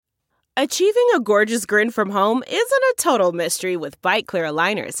Achieving a gorgeous grin from home isn't a total mystery with Byte Clear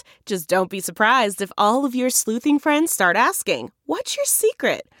aligners. Just don't be surprised if all of your sleuthing friends start asking, "What's your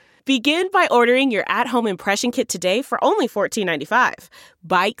secret?" Begin by ordering your at-home impression kit today for only $14.95.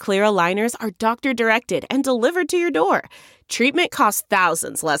 Byte Clear aligners are doctor-directed and delivered to your door. Treatment costs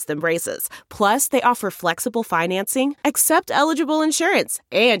thousands less than braces. Plus, they offer flexible financing, accept eligible insurance,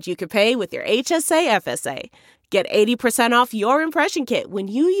 and you can pay with your HSA FSA. Get 80% off your impression kit when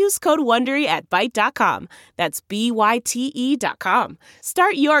you use code WONDERY at Byte.com. That's BYTE.com.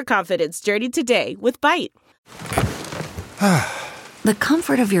 Start your confidence journey today with Byte. The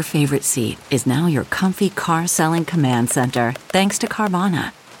comfort of your favorite seat is now your comfy car-selling command center, thanks to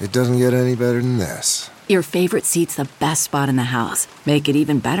Carvana. It doesn't get any better than this. Your favorite seat's the best spot in the house. Make it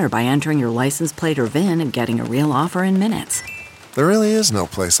even better by entering your license plate or VIN and getting a real offer in minutes. There really is no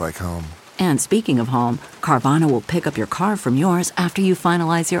place like home. And speaking of home, Carvana will pick up your car from yours after you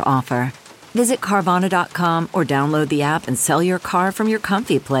finalize your offer. Visit Carvana.com or download the app and sell your car from your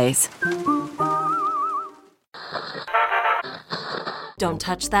comfy place. Don't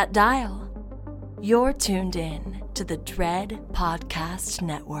touch that dial. You're tuned in to the Dread Podcast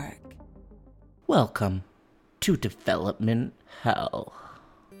Network. Welcome to Development Hell.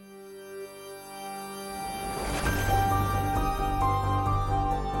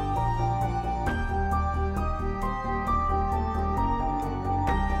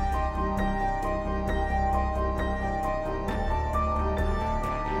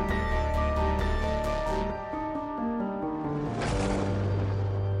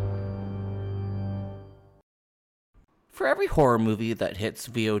 For every horror movie that hits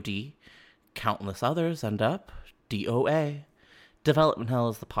VOD, countless others end up DOA. Development Hell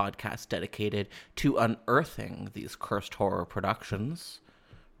is the podcast dedicated to unearthing these cursed horror productions.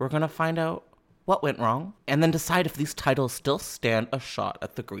 We're going to find out what went wrong, and then decide if these titles still stand a shot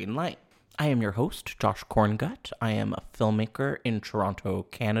at the green light. I am your host, Josh Korngut. I am a filmmaker in Toronto,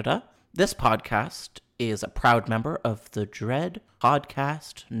 Canada. This podcast is a proud member of the Dread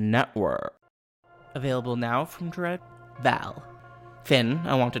Podcast Network. Available now from Dread, Val. Finn,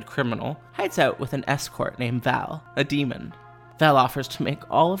 a wanted criminal, hides out with an escort named Val, a demon. Val offers to make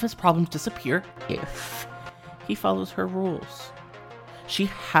all of his problems disappear if he follows her rules. She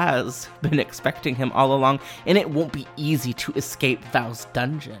has been expecting him all along, and it won't be easy to escape Val's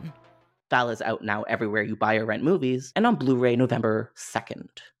dungeon. Val is out now everywhere you buy or rent movies, and on Blu-ray November 2nd.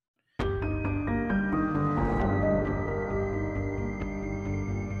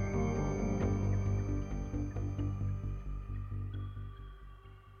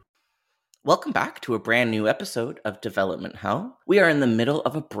 Welcome back to a brand new episode of Development Hell. We are in the middle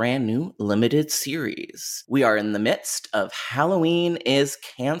of a brand new limited series. We are in the midst of Halloween is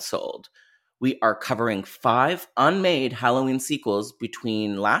Canceled. We are covering 5 unmade Halloween sequels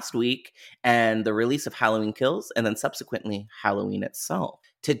between last week and the release of Halloween Kills, and then subsequently Halloween itself.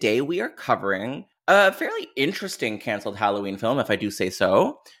 Today we are covering a fairly interesting canceled Halloween film, if I do say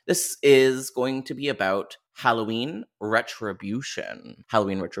so. This is going to be about Halloween Retribution.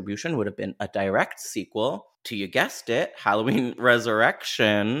 Halloween Retribution would have been a direct sequel to, you guessed it, Halloween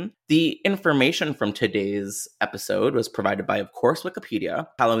Resurrection. The information from today's episode was provided by, of course, Wikipedia,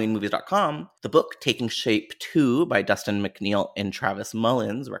 HalloweenMovies.com, the book Taking Shape 2 by Dustin McNeil and Travis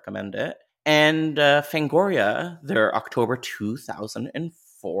Mullins, recommend it, and Fangoria, their October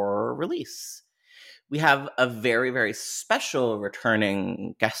 2004 release. We have a very, very special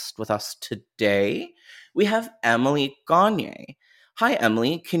returning guest with us today. We have Emily Gagne. Hi,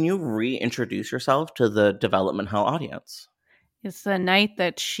 Emily. Can you reintroduce yourself to the Development Hell audience? It's the night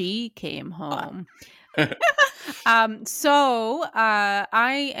that she came home. I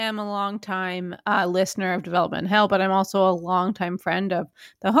am a longtime listener of Development Hell, but I'm also a longtime friend of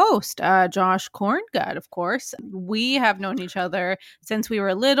the host, Josh Korngut, of course. We have known each other since we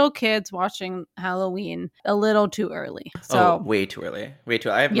were little kids watching Halloween a little too early. Way too early. Way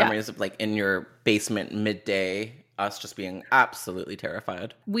too. I have memories of like in your basement midday, us just being absolutely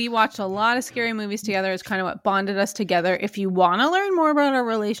terrified. We watched a lot of scary movies together. It's kind of what bonded us together. If you want to learn more about our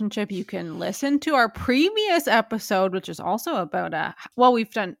relationship, you can listen to our previous episode, which is also about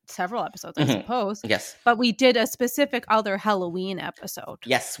we've done several episodes, I suppose. Yes. But we did a specific other Halloween episode.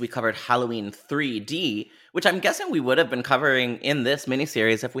 Yes, we covered Halloween 3D, which I'm guessing we would have been covering in this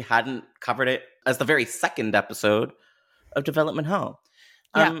miniseries if we hadn't covered it as the very second episode of Development Hell.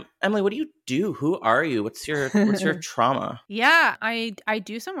 Yeah. Emily, what do you do? Who are you? What's your trauma? Yeah, I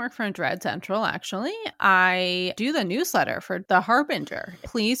do some work for Dread Central, actually. I do the newsletter for The Harbinger.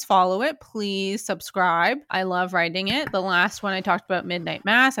 Please follow it. Please subscribe. I love writing it. The last one I talked about Midnight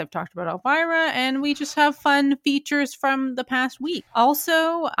Mass. I've talked about Elvira, and we just have fun features from the past week.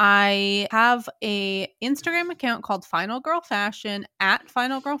 Also, I have a Instagram account called Final Girl Fashion, at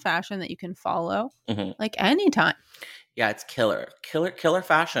Final Girl Fashion, that you can follow like anytime. Yeah, it's killer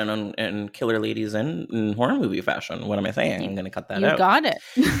fashion and killer ladies in horror movie fashion. What am I saying? I'm going to cut that out. You got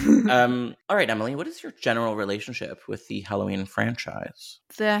it. All right, Emily, what is your general relationship with the Halloween franchise?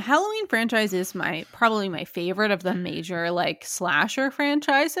 The Halloween franchise is probably my favorite of the major like slasher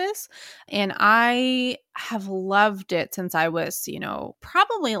franchises. And I have loved it since I was,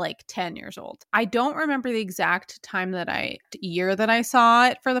 probably like 10 years old. I don't remember the exact year that I saw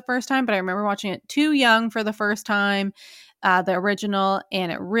it for the first time, but I remember watching it too young for the first time, the original,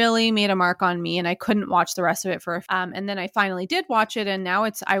 and it really made a mark on me, and I couldn't watch the rest of it and then I finally did watch it, and now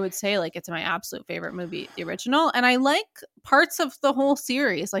I would say like it's my absolute favorite movie, the original, and I like parts of the whole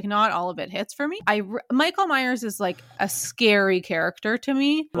series, like not all of it hits for me. Michael Myers is like a scary character to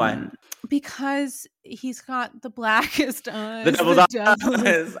me. Why? Because he's got the blackest eyes. The devil's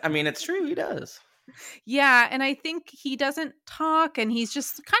eyes. I mean, it's true, he does. Yeah, and I think he doesn't talk, and he's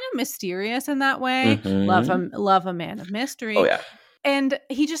just kind of mysterious in that way. Love a man of mystery. Oh, yeah. And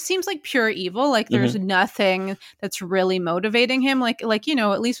he just seems like pure evil. Like there's nothing that's really motivating him. Like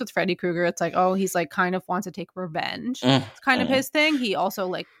at least with Freddy Krueger, it's like, oh, he's like kind of wants to take revenge. It's kind of his thing. He also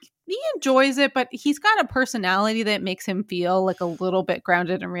like he enjoys it, but he's got a personality that makes him feel like a little bit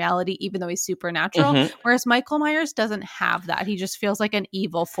grounded in reality, even though he's supernatural. Whereas Michael Myers doesn't have that. He just feels like an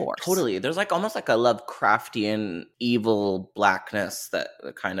evil force. Totally. There's like almost like a Lovecraftian evil blackness that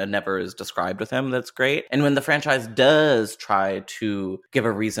kind of never is described with him. That's great. And when the franchise does try to give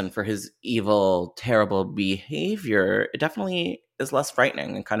a reason for his evil, terrible behavior, it definitely is less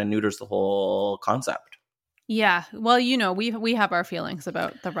frightening and kind of neuters the whole concept. Yeah, well, we have our feelings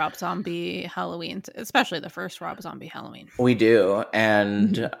about the Rob Zombie Halloween, especially the first Rob Zombie Halloween. We do,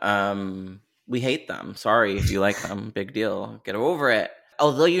 and we hate them. Sorry if you like them. Big deal. Get over it.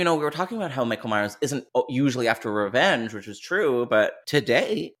 Although, we were talking about how Michael Myers isn't usually after revenge, which is true, but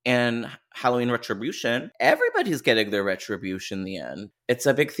today in Halloween Retribution, everybody's getting their retribution in the end. It's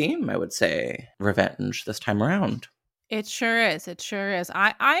a big theme, I would say. Revenge this time around. It sure is. It sure is.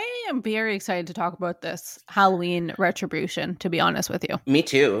 I am very excited to talk about this Halloween Retribution, to be honest with you. Me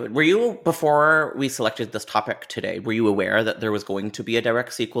too. Were you, before we selected this topic today, were you aware that there was going to be a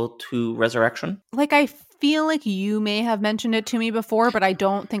direct sequel to Resurrection? Like, I feel like you may have mentioned it to me before, but I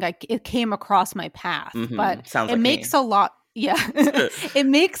don't think it came across my path. But sounds it like makes me. a lot. Yeah, it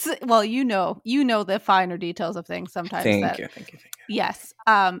makes, well, you know the finer details of things sometimes. Thank you. Yes.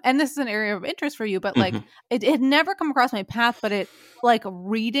 And this is an area of interest for you, but like it had never come across my path, but it, like,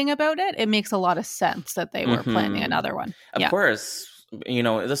 reading about it makes a lot of sense that they were planning another one. Of course.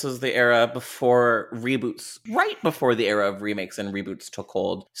 This is the era before reboots, right before the era of remakes and reboots took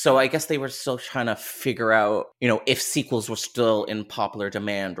hold. So I guess they were still trying to figure out, if sequels were still in popular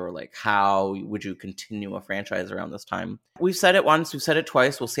demand, or like how would you continue a franchise around this time. We've said it once, we've said it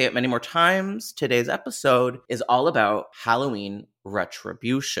twice, we'll say it many more times. Today's episode is all about Halloween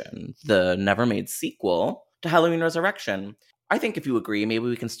Retribution, the never-made sequel to Halloween Resurrection. I think if you agree, maybe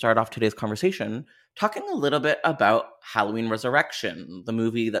we can start off today's conversation talking a little bit about Halloween Resurrection, the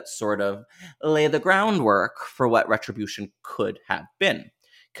movie that sort of laid the groundwork for what Retribution could have been.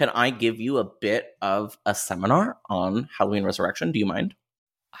 Can I give you a bit of a seminar on Halloween Resurrection? Do you mind?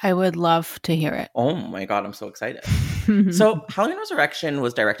 I would love to hear it. Oh my God, I'm so excited. So Halloween Resurrection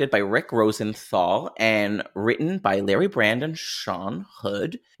was directed by Rick Rosenthal and written by Larry Brand and Sean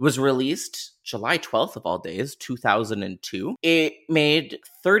Hood. It was released July 12th of all days, 2002. It made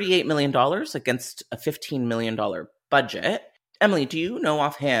 $38 million against a $15 million budget. Emily, do you know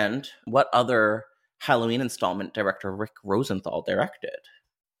offhand what other Halloween installment director Rick Rosenthal directed?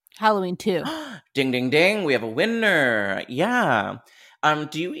 Halloween 2. Ding, ding, ding. We have a winner. Yeah.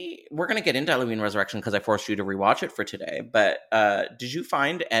 We're going to get into Halloween Resurrection because I forced you to rewatch it for today, but did you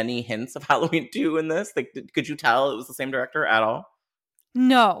find any hints of Halloween 2 in this? Like, could you tell it was the same director at all?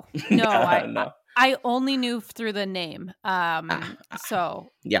 No. No. I only knew through the name. So,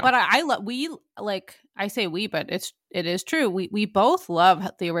 yeah. But I say we, but it is true. We both love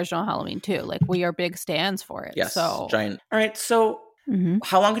the original Halloween 2. Like, we are big stans for it. Yes, so giant. All right, so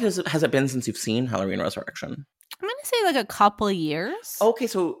how long has it been since you've seen Halloween Resurrection? I'm going to say like a couple of years. Okay,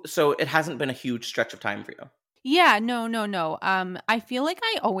 so it hasn't been a huge stretch of time for you. Yeah, no. I feel like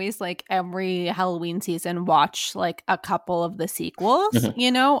I always like every Halloween season watch like a couple of the sequels, Mhm.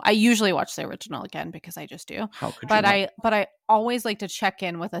 you know? I usually watch the original again because I just do. How could you But not? I always like to check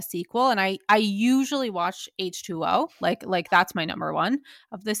in with a sequel, and I usually watch H2O. Like that's my number one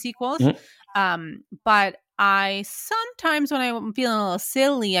of the sequels. Mhm. But I sometimes when I'm feeling a little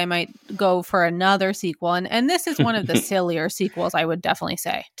silly, I might go for another sequel. And this is one of the sillier sequels, I would definitely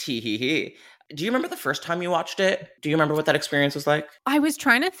say. Tee-hee-hee. Do you remember the first time you watched it? Do you remember what that experience was like? I was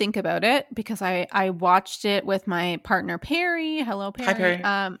trying to think about it because I watched it with my partner Perry. Hello, Perry.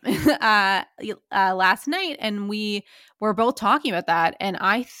 Hi, Perry. Last night, and we were both talking about that. And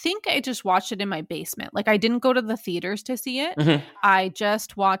I think I just watched it in my basement. Like I didn't go to the theaters to see it. Mhm. I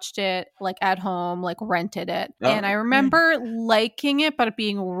just watched it like at home, like rented it. Oh, And I okay. remember liking it, but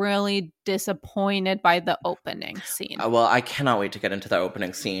being really disappointed by the opening scene. Well, I cannot wait to get into the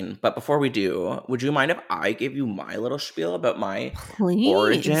opening scene. But before we do, would you mind if I gave you my little spiel about my Please.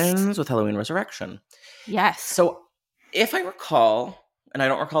 origins with Halloween Resurrection? Yes. So, if I recall, and I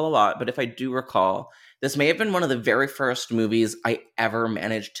don't recall a lot, but if I do recall, this may have been one of the very first movies I ever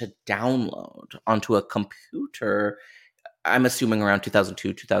managed to download onto a computer. I'm assuming around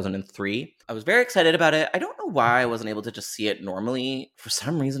 2002, 2003. I was very excited about it. I don't know why I wasn't able to just see it normally. For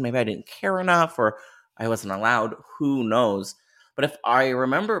some reason, maybe I didn't care enough or I wasn't allowed. Who knows? But if I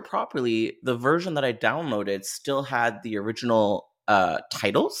remember properly, the version that I downloaded still had the original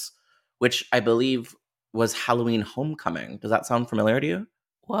titles, which I believe was Halloween Homecoming. Does that sound familiar to you?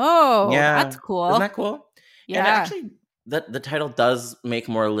 Whoa. Yeah. That's cool. Isn't that cool? Yeah. And actually, the title does make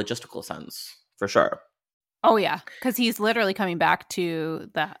more logistical sense, for sure. Oh yeah, because he's literally coming back to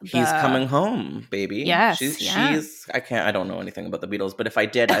the. He's coming home, baby. Yes, she's. I don't know anything about the Beatles, but if I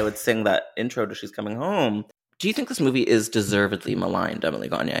did, I would sing that intro to "She's Coming Home." Do you think this movie is deservedly maligned, Emily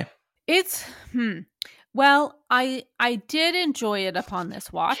Gagne? It's Well, I did enjoy it upon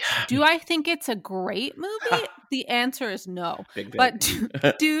this watch. Yeah. Do I think it's a great movie? The answer is no. Big. But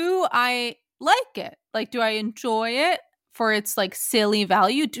do I like it? Like, do I enjoy it for its like silly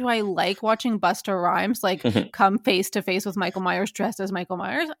value? Do I like watching Busta Rhymes like come face to face with Michael Myers dressed as Michael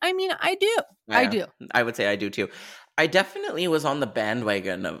Myers? I mean, I do. Yeah, I do. I would say I do too. I definitely was on the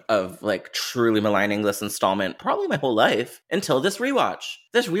bandwagon of like truly maligning this installment probably my whole life until this rewatch.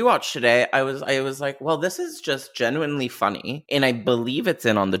 This rewatch today, I was like, well, this is just genuinely funny, and I believe it's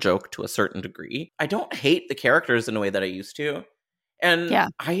in on the joke to a certain degree. I don't hate the characters in a way that I used to. And Yeah.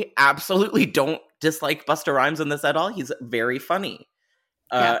 I absolutely don't dislike Busta Rhymes in this at all. He's very funny.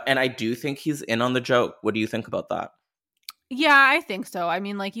 Yeah. And I do think he's in on the joke. What do you think about that? Yeah, I think so. I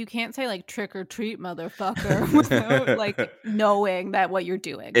mean, like, you can't say like trick or treat, motherfucker, without like knowing that what you're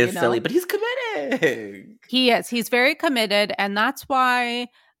doing. It's you know? silly, but he's committed. He is. He's very committed, and that's why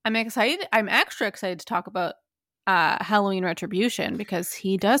I'm excited. I'm extra excited to talk about Halloween Retribution because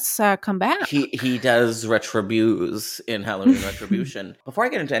he does come back. He does retribuse in Halloween Retribution. Before I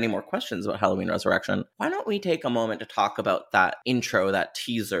get into any more questions about Halloween Resurrection, why don't we take a moment to talk about that intro, that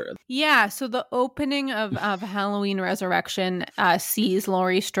teaser? Yeah, so the opening of Halloween Resurrection sees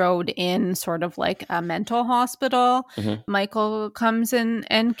Laurie Strode in sort of like a mental hospital. Mhm. Michael comes in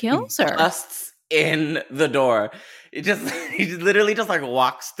and kills her. Busts in the door. He literally just like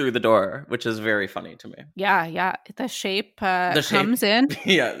walks through the door, which is very funny to me. Yeah. The shape comes in.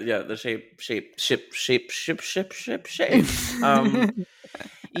 Yeah. The shape.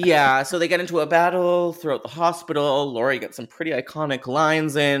 Yeah, so they get into a battle throughout the hospital. Laurie gets some pretty iconic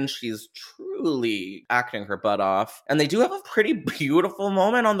lines in. She's truly acting her butt off. And they do have a pretty beautiful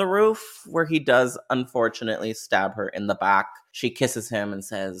moment on the roof where he does, unfortunately, stab her in the back. She kisses him and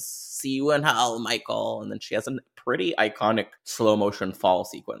says, "See you in hell, Michael." And then she has a pretty iconic slow motion fall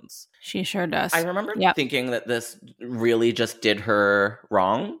sequence. She sure does. I remember thinking that this really just did her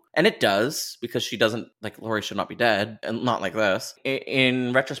wrong. And it does, because she doesn't, like, Laurie should not be dead, and not like this.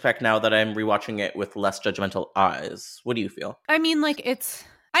 In retrospect, now that I'm rewatching it with less judgmental eyes, what do you feel? I mean, like,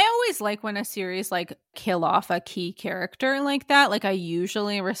 I always like when a series, like, kill off a key character like that. Like, I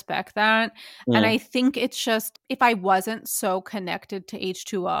usually respect that. And I think it's just, if I wasn't so connected to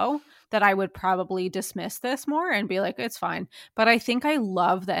H2O, that I would probably dismiss this more and be like, it's fine. But I think I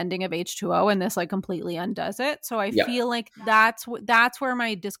love the ending of H2O, and this like completely undoes it. So I feel like that's where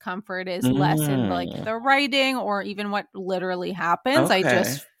my discomfort is less in like the writing or even what literally happens. Okay. I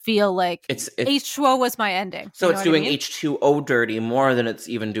just feel like It's H2O was my ending. So You know it's what I doing mean? H2O dirty more than it's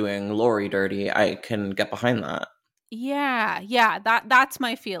even doing Laurie dirty. I can get behind that. Yeah, that's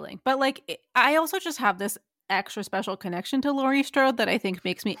my feeling. But like, I also just have this extra special connection to Laurie Strode that I think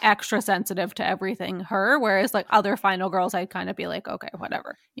makes me extra sensitive to everything her, whereas like other Final Girls I'd kind of be like, okay,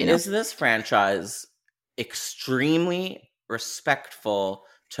 whatever, you know? Is this franchise extremely respectful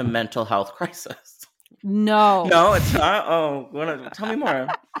to mental health crisis. No. No, it's not. Oh, tell me more.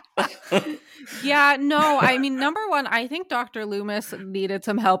 Yeah, no. I mean, number one, I think Dr. Loomis needed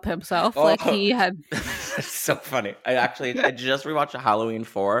some help himself. Oh. Like he had. That's so funny. I just rewatched Halloween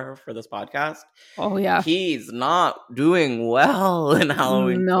 4 for this podcast. Oh yeah. He's not doing well in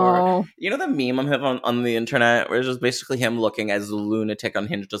Halloween 4. You know the meme I have on the internet where it's just basically him looking as lunatic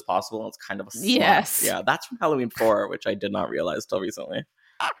unhinged as possible, and it's kind of a slap. Yes. Yeah, that's from Halloween 4, which I did not realize till recently.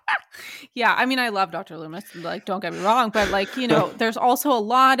 Yeah, I mean, I love Dr. Loomis, like, don't get me wrong, but like, you know, there's also a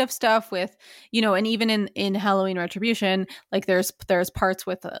lot of stuff with, you know, and even in Halloween Retribution, like there's parts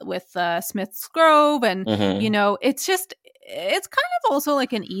with Smith's Grove, and you know, it's kind of also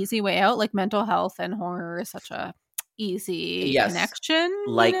like an easy way out. Like mental health and horror is such a easy connection,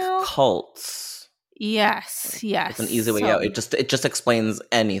 like, you know? cults. Yes. It's an easy way out. It just explains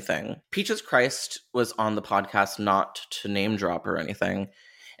anything. Peaches Christ was on the podcast not to name drop or anything,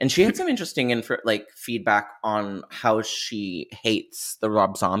 and she had some interesting feedback on how she hates the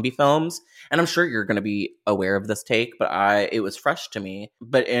Rob Zombie films. And I'm sure you're going to be aware of this take, but it was fresh to me.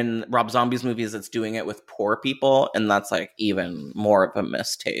 But in Rob Zombie's movies, it's doing it with poor people, and that's like even more of a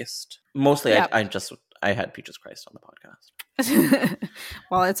mistaste. Mostly, yep. I had Peaches Christ on the podcast.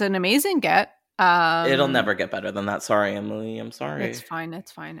 Well, it's an amazing get. It'll never get better than that. Sorry, Emily. I'm sorry. It's fine.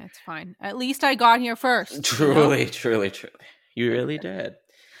 At least I got here first. Truly. You really did.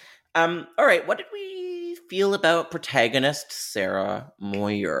 All right. What did we feel about protagonist Sarah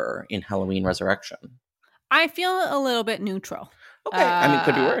Moyer in Halloween Resurrection? I feel a little bit neutral. Okay. I mean,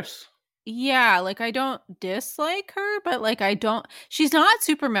 could be worse. Yeah, like I don't dislike her, but like she's not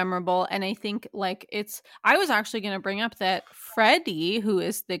super memorable. And I think like I was actually going to bring up that Freddy, who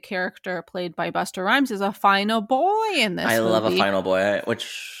is the character played by Busta Rhymes, is a final boy in this movie. Love a final boy,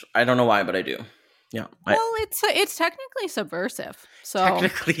 which I don't know why, but I do. Yeah. Well, it's technically subversive. So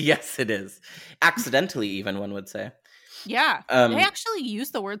technically, yes, it is. Accidentally, even one would say. Yeah, they actually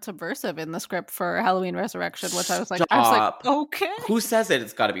use the word subversive in the script for Halloween Resurrection, which I was like, okay. Who says it?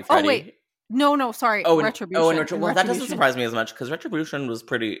 It's got to be Freddy. Oh wait, no, sorry. Retribution. Well, that doesn't surprise me as much because Retribution was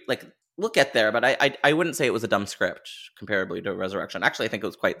pretty we'll get there, but I wouldn't say it was a dumb script comparably to Resurrection. Actually, I think it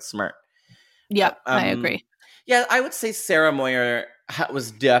was quite smart. Yeah, I agree. Yeah, I would say Sarah Moyer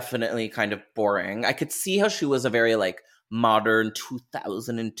was definitely kind of boring. I could see how she was a very modern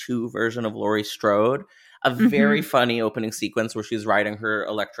 2002 version of Laurie Strode. A very funny opening sequence where she's riding her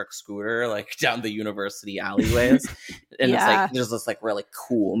electric scooter down the university alleyways, and it's there's this really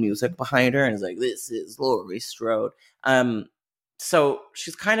cool music behind her, and it's this is Laurie Strode. So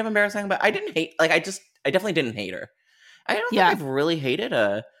she's kind of embarrassing, but I didn't hate. I definitely didn't hate her. I don't think I've really hated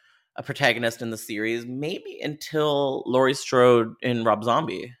a protagonist in the series, maybe until Laurie Strode in Rob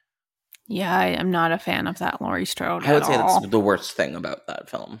Zombie. Yeah, I am not a fan of that Laurie Strode. I would say that's the worst thing about that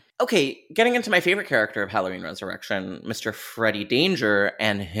film. Okay, getting into my favorite character of Halloween Resurrection, Mr. Freddy Danger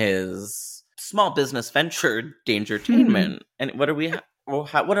and his small business venture, Dangertainment. And what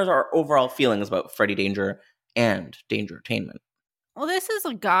are our overall feelings about Freddy Danger and Dangertainment? Well, this is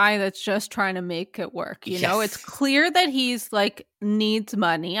a guy that's just trying to make it work. You know, it's clear that he's needs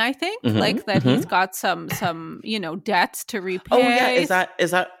money. I think he's got some debts to repay. Oh yeah,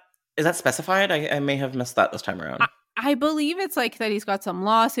 is that specified? I may have missed that this time around. I believe it's that he's got some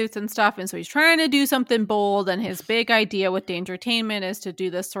lawsuits and stuff, and so he's trying to do something bold, and his big idea with Dangertainment is to do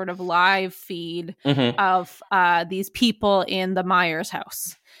this sort of live feed of these people in the Myers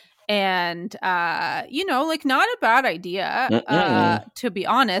house. And not a bad idea, to be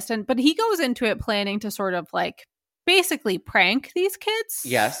honest. But he goes into it planning to sort of basically prank these kids.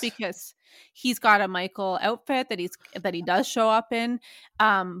 Yes, because he's got a Michael outfit that he does show up in.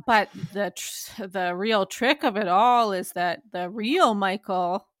 But the real trick of it all is that the real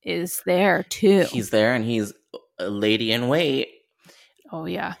Michael is there too. He's there, and he's a lady in wait. Oh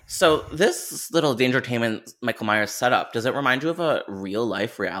yeah. So this little Dangertainment Michael Myers setup, does it remind you of a real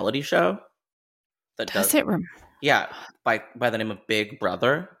life reality show? Yeah, by the name of Big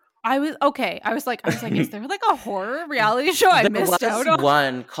Brother. I was like, is there a horror reality show I missed out on?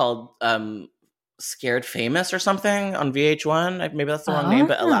 One called Scared Famous or something on VH1. Maybe that's the wrong name,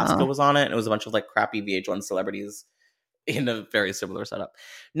 but Alaska was on it, and it was a bunch of crappy VH1 celebrities in a very similar setup.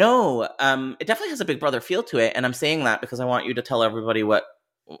 No, it definitely has a Big Brother feel to it, and I'm saying that because I want you to tell everybody what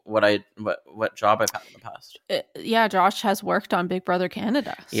job I've had in the past. Josh has worked on Big Brother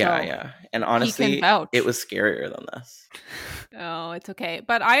Canada. So yeah. And honestly, it was scarier than this. Oh, it's okay.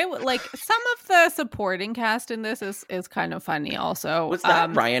 But I some of the supporting cast in this is kind of funny also. Was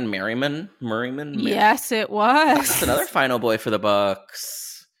that Ryan Merriman? Yes, it was. That's another final boy for the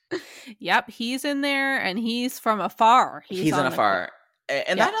books. Yep, he's in there, and he's from afar. He's in afar.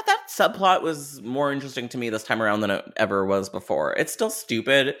 And Yeah. that subplot was more interesting to me this time around than it ever was before. It's still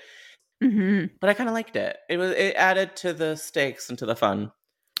stupid, but I kind of liked it. It added to the stakes and to the fun.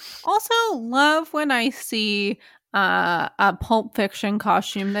 Also, love when I see a Pulp Fiction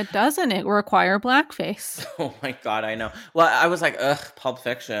costume that doesn't require blackface. Oh my God, I know. Well, I was like, ugh, Pulp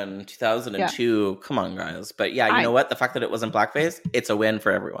Fiction, 2002. Come on, guys. But yeah, you know what? The fact that it wasn't blackface, it's a win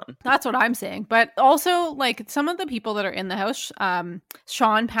for everyone. That's what I'm saying. But also, like, some of the people that are in the house,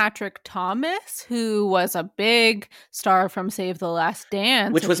 Sean Patrick Thomas, who was a big star from Save the Last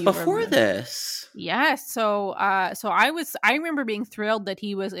Dance. Which was before this. Yes. So I remember being thrilled that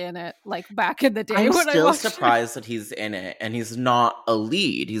he was in it, like, back in the day. I'm when still I watched surprised that he's in it, and he's not a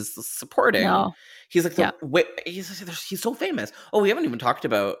lead. He's supporting. No. He's like he's so famous. Oh, we haven't even talked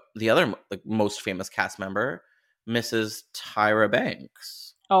about the other most famous cast member, Mrs. Tyra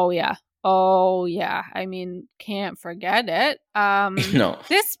Banks. Oh yeah. I mean, can't forget it. No,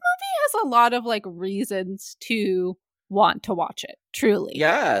 This movie has a lot of like reasons to want to watch it. Truly.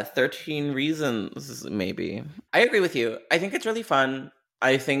 Yeah, 13 reasons maybe. I agree with you. I think it's really fun.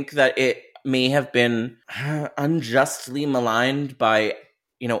 I think that it may have been unjustly maligned by,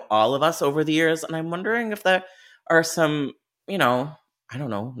 all of us over the years. And I'm wondering if there are some, I don't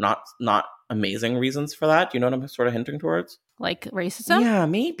know, not amazing reasons for that. Do you know what I'm sort of hinting towards? Like racism? Yeah,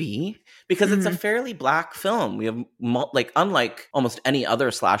 maybe. Because it's a fairly black film. We have, unlike almost any other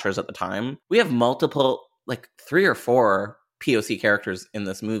slashers at the time, we have multiple, 3 or 4 POC characters in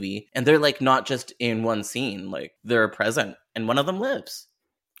this movie. And they're, not just in one scene. They're present. And one of them lives.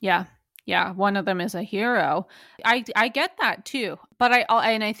 Yeah. Yeah, one of them is a hero. I get that too, but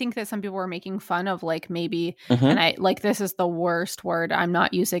I think that some people were making fun of maybe, and I this is the worst word. I'm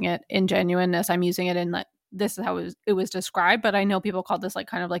not using it in genuineness. I'm using it in this is how it was described. But I know people call this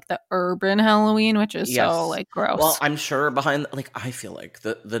kind of the urban Halloween, which is so gross. Well, I'm sure behind I feel like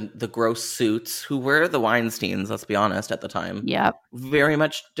the gross suits who were the Weinsteins. Let's be honest, at the time, very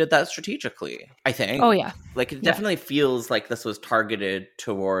much did that strategically. I think. Oh yeah. It definitely feels like this was targeted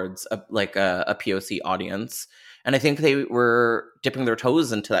towards a POC audience. And I think they were dipping their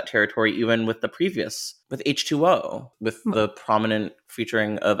toes into that territory even with with H2O, with the prominent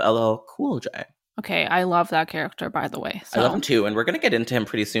featuring of LL Cool J. Okay, I love that character, by the way. So. I love him too, and we're going to get into him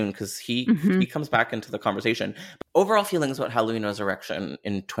pretty soon because he comes back into the conversation. Overall feelings about Halloween Resurrection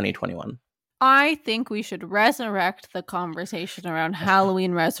in 2021? I think we should resurrect the conversation around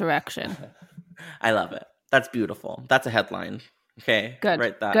Halloween Resurrection. I love it. That's beautiful. That's a headline. Okay, good.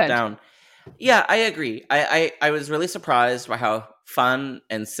 Write that down. Yeah, I agree. I was really surprised by how fun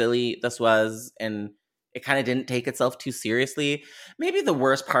and silly this was, and it kind of didn't take itself too seriously. Maybe the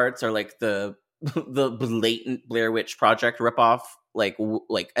worst parts are the blatant Blair Witch Project ripoff,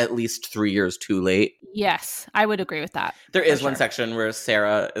 at least 3 years too late. Yes, I would agree with that. There is one section where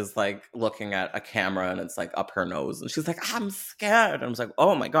Sarah is looking at a camera and it's up her nose, and she's like, "I'm scared." And I was like,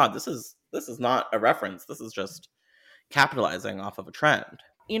 "Oh my God, this is not a reference. This is just capitalizing off of a trend."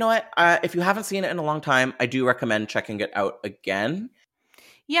 You know what? If you haven't seen it in a long time, I do recommend checking it out again.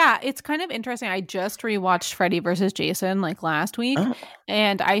 Yeah, it's kind of interesting. I just rewatched Freddy vs. Jason last week,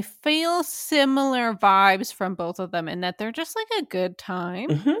 and I feel similar vibes from both of them in that they're just a good time,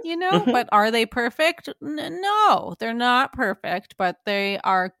 But are they perfect? No, they're not perfect, but they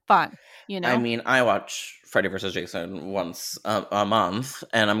are fun, I mean, I watch Freddy vs. Jason once a month,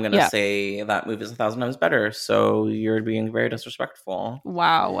 and I'm going to say that movie is 1,000 times better, so you're being very disrespectful.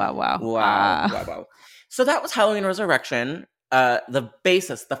 Wow. So that was Halloween Resurrection. The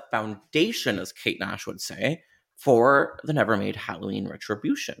basis, the foundation, as Kate Nash would say, for the never-made Halloween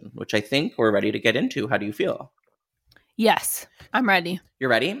Retribution, which I think we're ready to get into. How do you feel? Yes, I'm ready. You're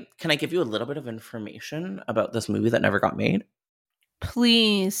ready? Can I give you a little bit of information about this movie that never got made?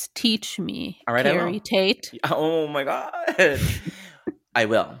 Please teach me, all right, Carrie Tate. Oh my God. I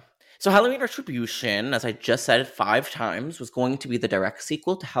will. So Halloween Retribution, as I just said 5 times, was going to be the direct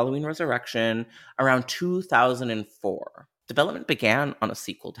sequel to Halloween Resurrection around 2004. Development began on a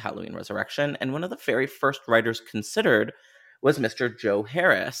sequel to Halloween Resurrection, and one of the very first writers considered was Mr. Joe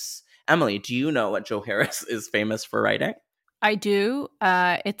Harris. Emily, do you know what Joe Harris is famous for writing? I do.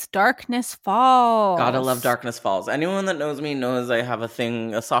 It's Darkness Falls. Gotta love Darkness Falls. Anyone that knows me knows I have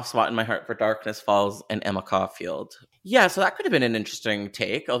a soft spot in my heart for Darkness Falls and Emma Caulfield. Yeah, so that could have been an interesting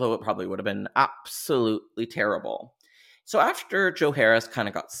take, although it probably would have been absolutely terrible. So after Joe Harris kind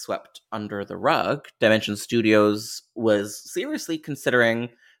of got swept under the rug, Dimension Studios was seriously considering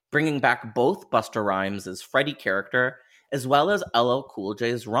bringing back both Busta Rhymes' Freddy character as well as LL Cool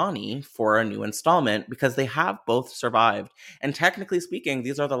J's Ronnie for a new installment, because they have both survived. And technically speaking,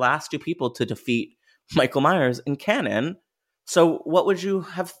 these are the last two people to defeat Michael Myers in canon. So what would you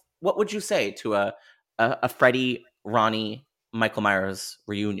say to a Freddy, Ronnie, Michael Myers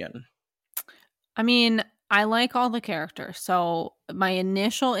reunion? I mean, I like all the characters, so my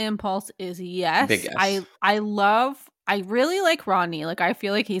initial impulse is yes. Big yes. I really like Ronnie. Like, I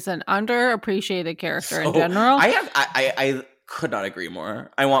feel like he's an underappreciated character in general. I could not agree more.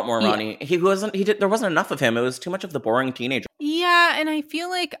 I want more Ronnie. Yeah. There wasn't enough of him. It was too much of the boring teenager. Yeah, and I feel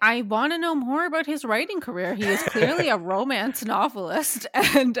like I want to know more about his writing career. He is clearly a romance novelist,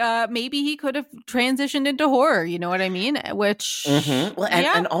 and maybe he could have transitioned into horror. You know what I mean? Which, well,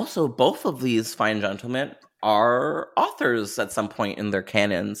 and also both of these fine gentlemen are authors at some point in their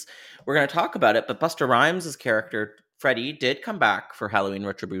canons. We're going to talk about it, but Busta Rhymes' character Freddy did come back for Halloween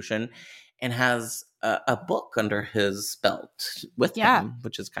Retribution and has a book under his belt with him,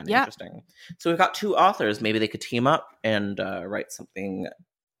 which is kind of interesting. So we've got two authors. Maybe they could team up and write something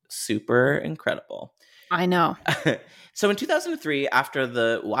super incredible. I know. So in 2003, after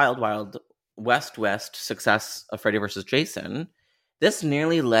the Wild Wild West success of Freddy vs. Jason, this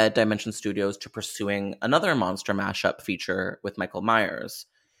nearly led Dimension Studios to pursuing another monster mashup feature with Michael Myers.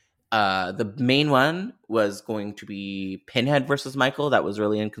 The main one was going to be Pinhead versus Michael. That was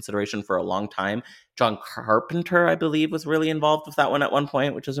really in consideration for a long time. John Carpenter, I believe, was really involved with that one at one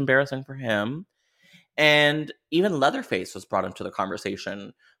point, which is embarrassing for him. And even Leatherface was brought into the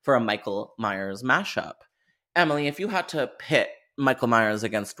conversation for a Michael Myers mashup. Emily, if you had to pit Michael Myers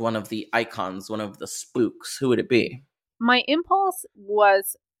against one of the icons, one of the spooks, who would it be? My impulse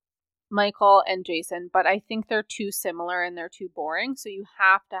was Michael and Jason, but I think they're too similar and they're too boring. So you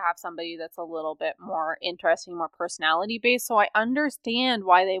have to have somebody that's a little bit more interesting, more personality based. So I understand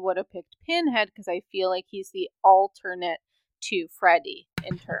why they would have picked Pinhead, because I feel like he's the alternate to Freddy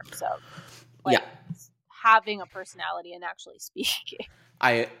in terms of having a personality and actually speaking.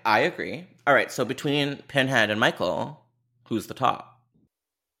 I agree. All right, so between Pinhead and Michael, who's the top?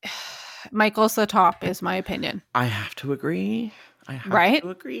 Michael's the top, is my opinion. I have to agree. To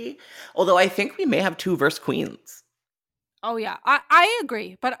agree. Although I think we may have two verse queens. Oh yeah, I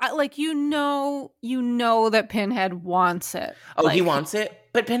agree. But you know that Pinhead wants it. Oh, he wants it,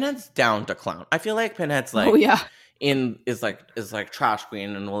 but Pinhead's down to clown. I feel like Pinhead's is trash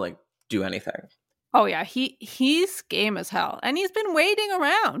queen and will do anything. Oh yeah, he's game as hell, and he's been waiting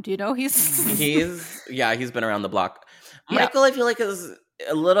around. You know, he's been around the block. Michael, I feel like is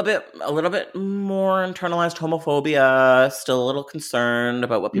a little bit more internalized homophobia, still a little concerned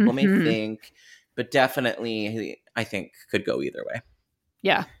about what people may think, but definitely I think could go either way.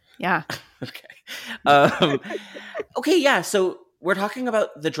 Yeah. Okay. Okay, yeah, so we're talking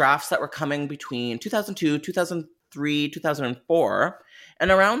about the drafts that were coming between 2002, 2003, 2004, and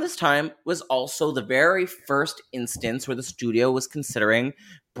around this time was also the very first instance where the studio was considering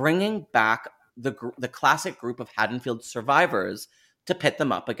bringing back the classic group of Haddonfield survivors to pit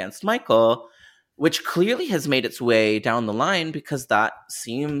them up against Michael, which clearly has made its way down the line because that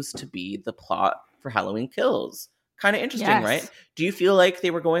seems to be the plot for Halloween Kills. Kind of interesting, yes. Right? Do you feel like they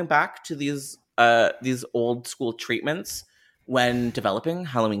were going back to these old school treatments when developing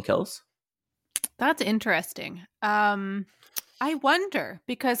Halloween Kills? That's interesting. I wonder,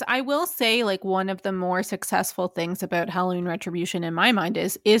 because I will say one of the more successful things about Halloween Retribution in my mind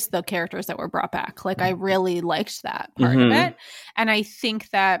is the characters that were brought back. I really liked that part of it. And I think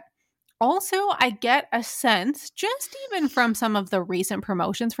that also I get a sense, just even from some of the recent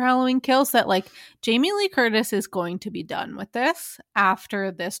promotions for Halloween Kills, that Jamie Lee Curtis is going to be done with this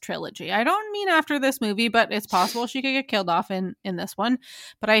after this trilogy. I don't mean after this movie, but it's possible she could get killed off in this one.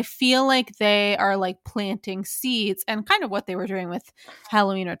 But I feel like they are planting seeds, and kind of what they were doing with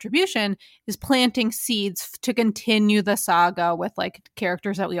Halloween Retribution is planting seeds to continue the saga with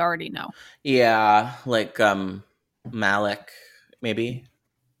characters that we already know. Yeah, Malik, maybe.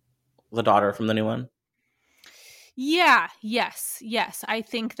 The daughter from the new one. Yeah, yes. I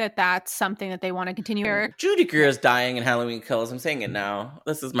think that that's something that they want to continue. Judy Greer is dying in Halloween Kills. I'm saying it now.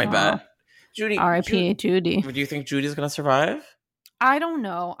 This is my bet. Judy. R.I.P. Judy. Do you think Judy's going to survive? I don't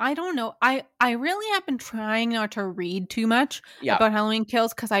know. I really have been trying not to read too much about Halloween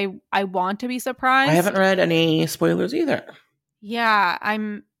Kills because I want to be surprised. I haven't read any spoilers either. Yeah,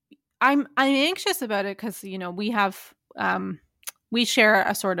 I'm anxious about it because we have we share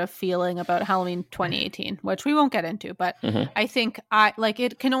a sort of feeling about Halloween 2018, which we won't get into, but I think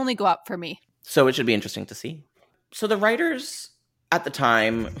it can only go up for me. So it should be interesting to see. So the writers at the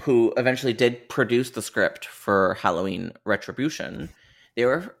time who eventually did produce the script for Halloween Retribution, they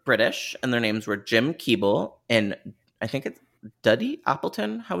were British, and their names were Jim Keeble and I think it's Duddy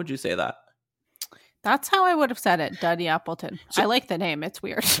Appleton. How would you say that? That's how I would have said it, Duddy Appleton. I like the name. It's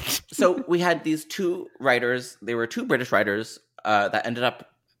weird. So we had these two writers. They were two British writers that ended up...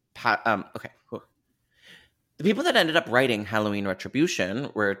 The people that ended up writing Halloween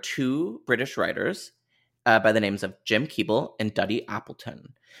Retribution were two British writers by the names of Jim Keeble and Duddy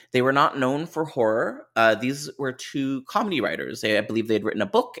Appleton. They were not known for horror. These were two comedy writers. I believe they had written a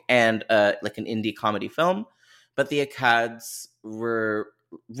book and like an indie comedy film, but the Accads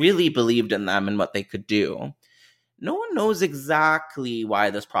really believed in them and what they could do. No one knows exactly why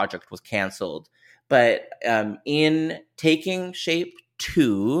this project was canceled, but in Taking Shape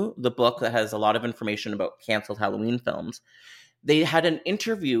 2, the book that has a lot of information about canceled Halloween films, they had an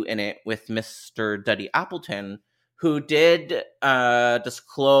interview in it with Mr. Duddy Appleton, who did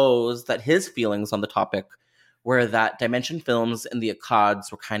disclose that his feelings on the topic were that Dimension Films and the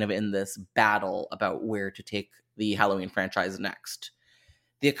Accads were kind of in this battle about where to take the Halloween franchise next.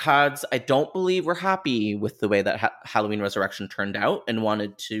 The Accads, I don't believe, were happy with the way that Halloween Resurrection turned out and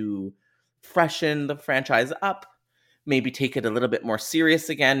wanted to freshen the franchise up, maybe take it a little bit more serious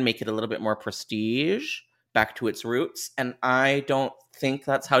again, make it a little bit more prestige, back to its roots. And I don't think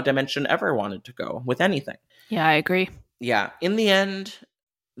that's how Dimension ever wanted to go with anything. Yeah, I agree. Yeah. In the end,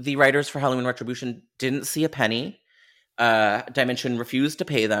 the writers for Halloween Retribution didn't see a penny. Dimension refused to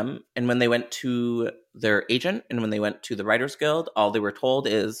pay them. And when they went to their agent and when they went to the Writers Guild, all they were told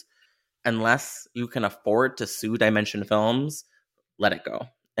is, unless you can afford to sue Dimension Films, let it go.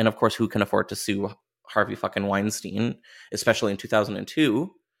 And of course, who can afford to sue Harvey fucking Weinstein, especially in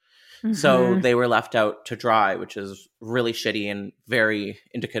 2002? Mm-hmm. So they were left out to dry, which is really shitty and very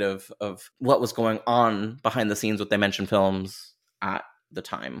indicative of what was going on behind the scenes with Dimension Films at the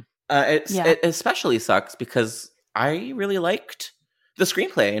time. It especially sucks because I really liked the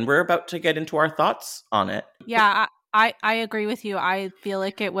screenplay, and we're about to get into our thoughts on it. Yeah, I agree with you. I feel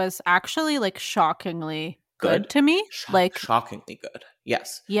like it was actually like shockingly good to me. Shockingly good.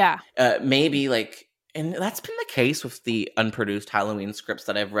 Yes. Yeah. Maybe like, and that's been the case with the unproduced Halloween scripts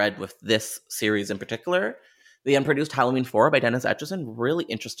that I've read with this series in particular. The unproduced Halloween 4 by Dennis Etchison, really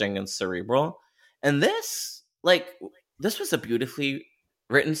interesting and cerebral. And this was a beautifully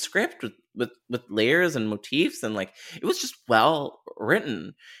written script with layers and motifs, and like it was just well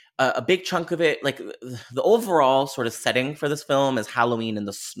written. A big chunk of it, like the overall sort of setting for this film is Halloween in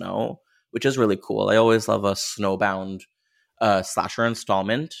the snow, which is really cool. I always love a snowbound slasher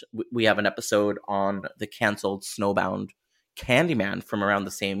installment. We have an episode on the canceled snowbound Candyman from around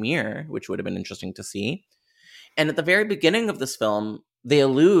the same year, which would have been interesting to see. And at the very beginning of this film, they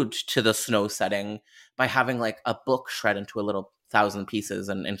allude to the snow setting by having like a book shred into a little 1,000 pieces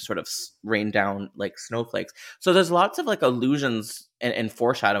and sort of rain down like snowflakes. So there's lots of like allusions and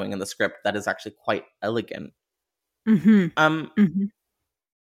foreshadowing in the script that is actually quite elegant. Mm-hmm.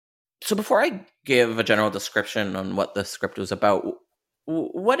 So before I give a general description on what the script was about,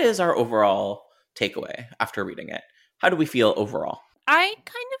 what is our overall takeaway after reading it? How do we feel overall? I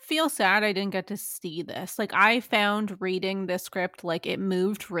kind of feel sad I didn't get to see this. Like, I found reading this script, like, it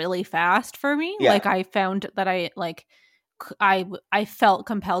moved really fast for me. Yeah. Like, I found that I felt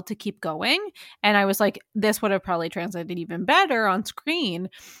compelled to keep going, and I was like, this would have probably translated even better on screen.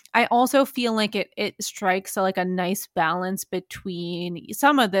 I also feel like it strikes like a nice balance between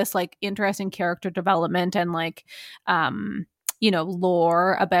some of this like interesting character development and like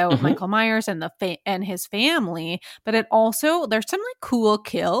lore about Michael Myers and and his family, but it also, there's some like cool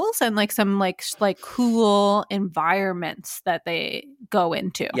kills and like some like cool environments that they go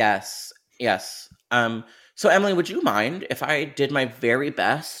into. Yes. So Emily, would you mind if I did my very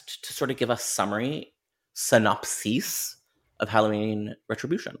best to sort of give a summary synopsis of Halloween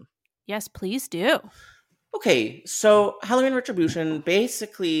Retribution? Yes, please do. Okay, so Halloween Retribution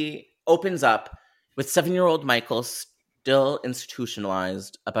basically opens up with 7-year-old Michael still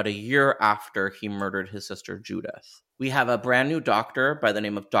institutionalized about a year after he murdered his sister Judith. We have a brand new doctor by the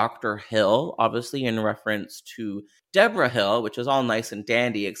name of Dr. Hill, obviously in reference to Deborah Hill, which is all nice and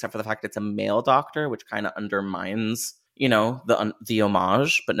dandy, except for the fact it's a male doctor, which kind of undermines, the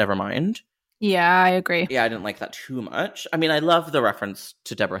homage, but never mind. Yeah, I agree. Yeah, I didn't like that too much. I mean, I love the reference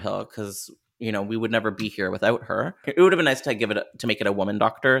to Deborah Hill because, we would never be here without her. It would have been nice to make it a woman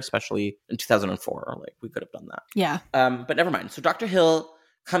doctor, especially in 2004. Like, we could have done that. Yeah. But never mind. So Dr. Hill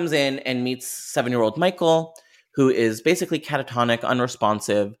comes in and meets 7-year-old Michael, who is basically catatonic,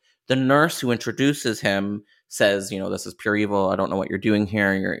 unresponsive. The nurse who introduces him says, this is pure evil. I don't know what you're doing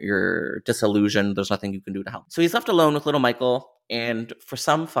here. You're disillusioned. There's nothing you can do to help. So he's left alone with little Michael. And for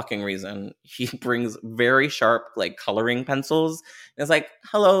some fucking reason, he brings very sharp, coloring pencils. And it's like,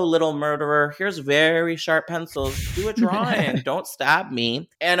 hello, little murderer. Here's very sharp pencils. Do a drawing. Don't stab me.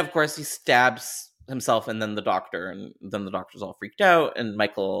 And of course, he stabs himself and then the doctor. And then the doctor's all freaked out. And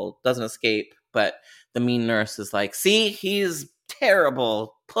Michael doesn't escape. But the mean nurse is like, see, he's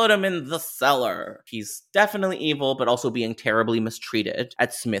terrible. Put him in the cellar. He's definitely evil, but also being terribly mistreated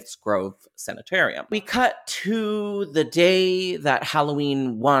at Smith's Grove Sanitarium. We cut to the day that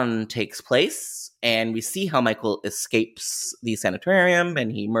Halloween 1 takes place, and we see how Michael escapes the sanitarium,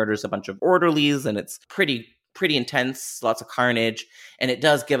 and he murders a bunch of orderlies, and it's pretty intense, lots of carnage, and it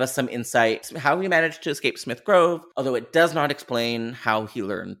does give us some insight how he managed to escape Smith Grove, although it does not explain how he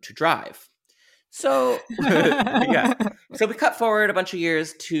learned to drive. So, yeah. So we cut forward a bunch of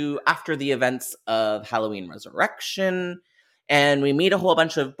years to after the events of Halloween Resurrection, and we meet a whole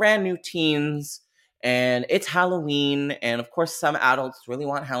bunch of brand new teens, and it's Halloween, and of course some adults really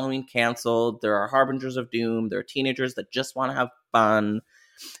want Halloween canceled. There are harbingers of doom. There are teenagers that just want to have fun.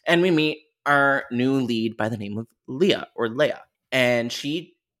 And we meet our new lead by the name of Leah, and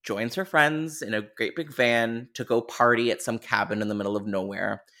she joins her friends in a great big van to go party at some cabin in the middle of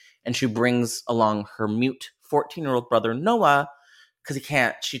nowhere. And she brings along her mute 14-year-old brother, Noah, because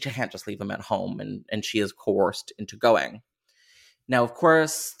she can't just leave him at home, and she is coerced into going. Now, of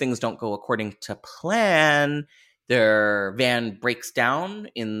course, things don't go according to plan. Their van breaks down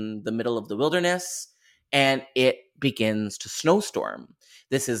in the middle of the wilderness, and it begins to snowstorm.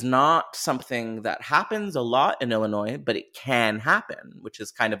 This is not something that happens a lot in Illinois, but it can happen, which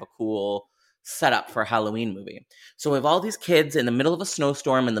is kind of a cool setup for a Halloween movie. So we have all these kids in the middle of a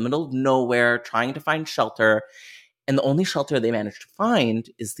snowstorm, in the middle of nowhere, trying to find shelter. And the only shelter they manage to find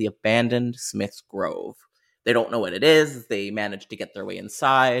is the abandoned Smith's Grove. They don't know what it is. They manage to get their way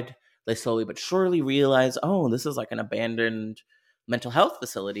inside. They slowly but surely realize, oh, this is like an abandoned mental health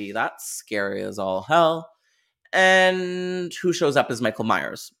facility. That's scary as all hell. And who shows up is Michael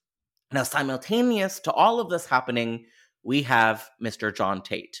Myers. Now, simultaneous to all of this happening, we have Mr. John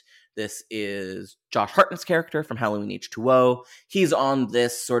Tate. This is Josh Hartnett's character from Halloween H2O. He's on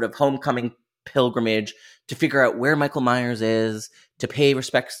this sort of homecoming pilgrimage to figure out where Michael Myers is, to pay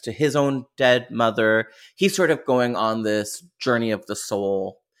respects to his own dead mother. He's sort of going on this journey of the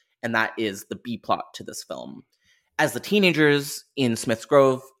soul, and that is the B-plot to this film. As the teenagers in Smith's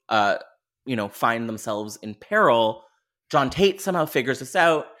Grove, find themselves in peril, John Tate somehow figures this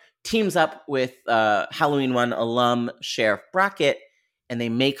out, teams up with Halloween 1 alum Sheriff Brackett, and they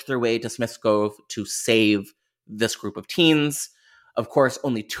make their way to Smith's Grove to save this group of teens. Of course,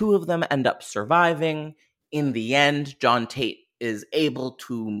 only 2 of them end up surviving. In the end, John Tate is able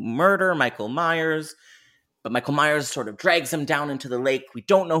to murder Michael Myers, but Michael Myers sort of drags him down into the lake. We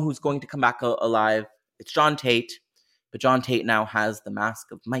don't know who's going to come back alive. It's John Tate, but John Tate now has the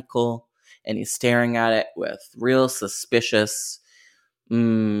mask of Michael, and he's staring at it with real suspicious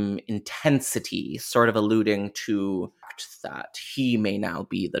intensity, sort of alluding to that he may now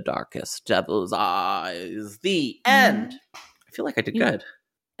be the darkest devil's eyes. The end. I feel like I did good.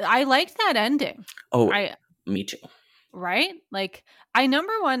 I liked that ending. Oh, me too. Right? I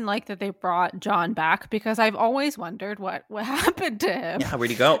number one like that they brought John back, because I've always wondered what happened to him. Yeah, where'd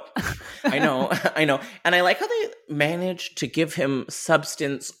he go? I know. And I like how they managed to give him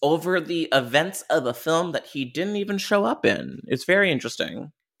substance over the events of a film that he didn't even show up in. It's very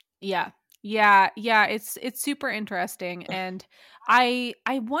interesting. Yeah. It's super interesting, and I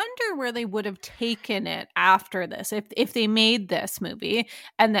wonder where they would have taken it after this if they made this movie,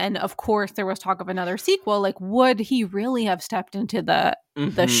 and then of course there was talk of another sequel. Would he really have stepped into the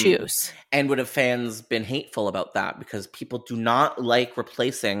shoes? And would have fans been hateful about that, because people do not like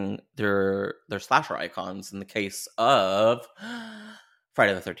replacing their slasher icons in the case of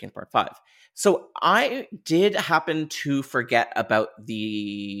Friday the 13th Part 5. So I did happen to forget about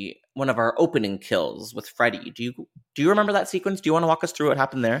one of our opening kills with Freddy. Do you remember that sequence? Do you want to walk us through what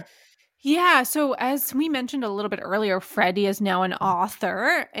happened there? Yeah, so as we mentioned a little bit earlier, Freddy is now an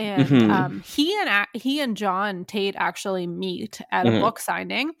author, and he and John Tate actually meet at a book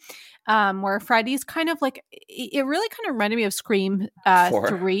signing, where Freddy's kind of it really kind of reminded me of Scream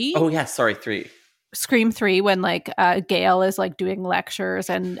 3. Oh yeah, sorry, 3. Scream 3 when like Gail is like doing lectures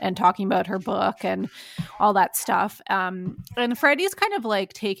and talking about her book and all that stuff. And Freddy's kind of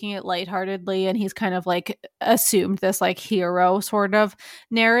like taking it lightheartedly, and he's kind of like assumed this like hero sort of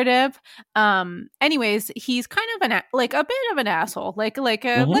narrative. Anyways, he's kind of like a bit of an asshole, like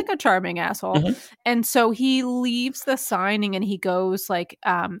a charming asshole. And so he leaves the signing and he goes like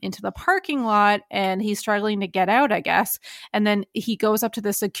into the parking lot, and he's struggling to get out, I guess. And then he goes up to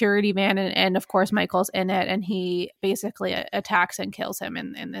the security van, and of course Michael's in it, and he basically attacks and kills him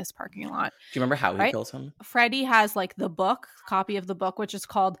in this parking lot. Do you remember how he kills him? Freddy has like the copy of the book, which is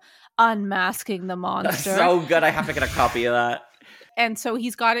called Unmasking the Monster. So good. I have to get a copy of that. And so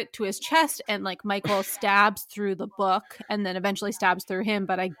he's got it to his chest, and like Michael stabs through the book and then eventually stabs through him.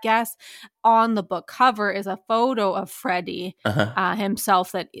 But I guess on the book cover is a photo of Freddy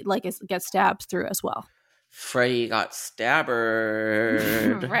himself that like gets stabbed through as well. Freddy got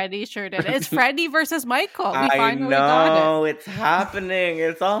stabbered. Freddy sure did. It's Freddy versus Michael. I know. It's happening.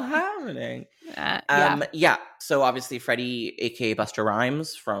 It's all happening. Yeah. So obviously Freddy, aka Buster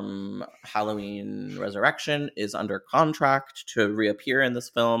Rhymes from Halloween Resurrection, is under contract to reappear in this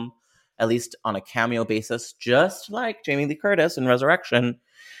film, at least on a cameo basis, just like Jamie Lee Curtis in Resurrection.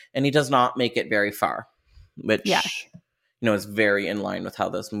 And he does not make it very far, which is very in line with how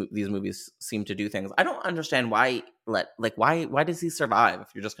these movies seem to do things. I don't understand why does he survive if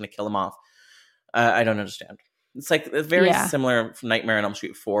you're just going to kill him off? I don't understand. It's like it's very similar Nightmare on Elm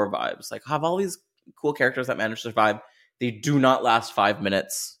Street 4 vibes. Like, have all these cool characters that manage to survive. They do not last 5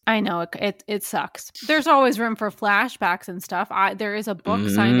 minutes. I know it sucks. There's always room for flashbacks and stuff. There is a book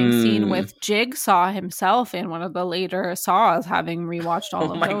signing scene with Jigsaw himself in one of the later Saws, having rewatched all of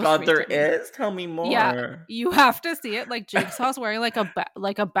those. Oh my god, there is. Tell me more. Yeah, you have to see it. Like Jigsaw's wearing like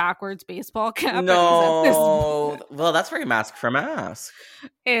a backwards baseball cap. No, well, that's very Mask for Mask.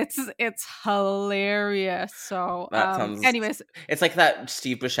 It's hilarious. So, anyways, it's like that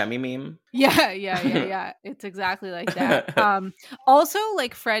Steve Buscemi meme. Yeah. It's exactly like that. Also,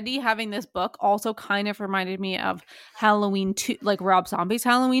 like Freddy having this book also kind of reminded me of Halloween 2, like Rob Zombie's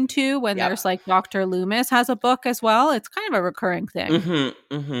Halloween 2, when there's like Dr. Loomis has a book as well. It's kind of a recurring thing.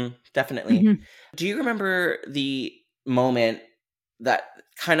 Definitely. Do you remember the moment that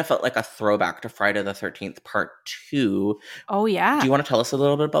kind of felt like a throwback to Friday the 13th Part 2? Oh, yeah. Do you want to tell us a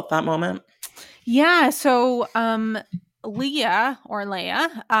little bit about that moment? Yeah. So, Leah,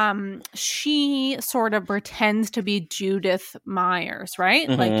 she sort of pretends to be Judith Myers, right?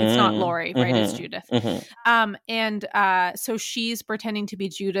 Like it's not Laurie, right? It's Judith. So she's pretending to be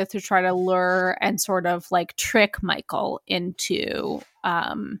Judith to try to lure and sort of like trick Michael into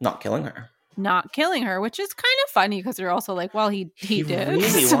not killing her, which is kind of funny because they're also like, well, he did.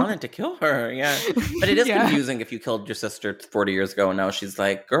 Really wanted to kill her, yeah. But it is confusing if you killed your sister 40 years ago and now she's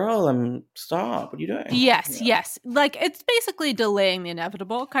like, girl, stop. What are you doing? Yes. Like it's basically delaying the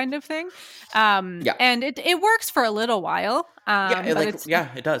inevitable kind of thing. And it works for a little while.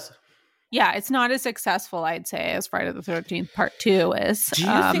 It does. Yeah, it's not as successful, I'd say, as Friday the 13th Part 2 is. Do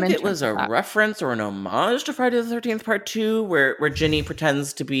you think it was a reference or an homage to Friday the 13th Part 2 where Ginny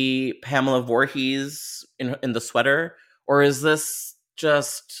pretends to be Pamela Voorhees in the sweater? Or is this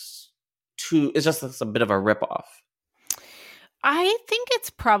just a bit of a ripoff? I think it's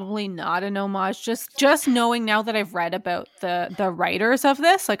probably not an homage. Just knowing now that I've read about the writers of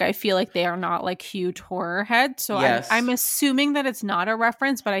this, like I feel like they are not like huge horror heads. So yes. I'm assuming that it's not a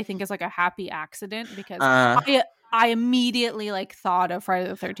reference, but I think it's like a happy accident because I immediately like thought of Friday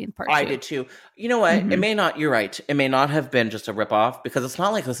the 13th Part 2. I did too. You know what? It may not. You're right. It may not have been just a ripoff because it's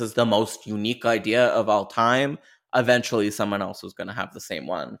not like this is the most unique idea of all time. Eventually, someone else was going to have the same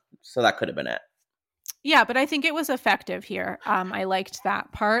one, so that could have been it. Yeah, but I think it was effective here. I liked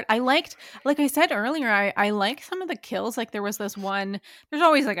that part. I liked, like I said earlier, I liked some of the kills. Like there was this one, there's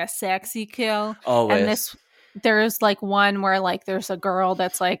always like a sexy kill. Always. And there's like one where like there's a girl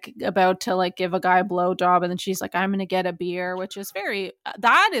that's like about to like give a guy a blowjob and then she's like, I'm going to get a beer, which is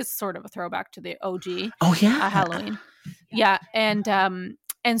that is sort of a throwback to the OG. Oh yeah. Halloween. Yeah.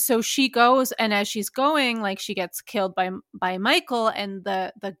 And so she goes, and as she's going, like she gets killed by Michael, and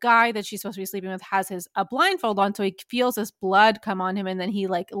the guy that she's supposed to be sleeping with has a blindfold on, so he feels this blood come on him, and then he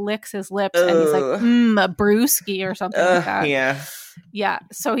like licks his lips, and he's like, a brewski or something like that. Yeah.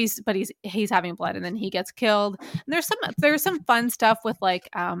 So he's having blood, and then he gets killed. And there's some fun stuff with like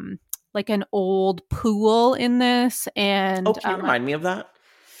an old pool in this, and can you remind me of that?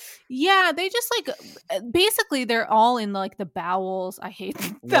 Yeah, they just like basically they're all in like the bowels. I hate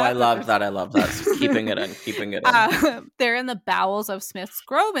that. No, I love that. I love that. Keeping it in. Keeping it in. They're in the bowels of Smith's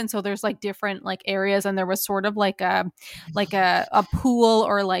Grove, and so there's like different like areas, and there was sort of like a pool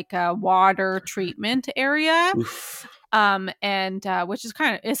or like a water treatment area. Oof. And which is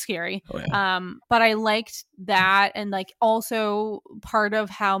kind of is scary. Oh, yeah. But I liked that, and like also part of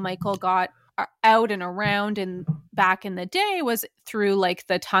how Michael got out and around and back in the day was through like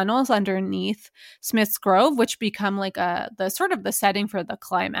the tunnels underneath Smith's Grove, which become like the sort of the setting for the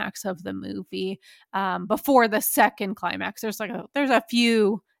climax of the movie. Before the second climax, there's a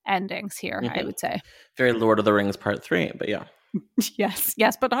few endings here, I would say. Very Lord of the Rings Part 3, but yeah.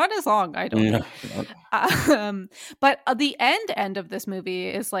 Yes, but not as long. I don't know. No. But the end of this movie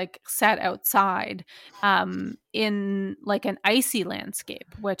is like set outside, in like an icy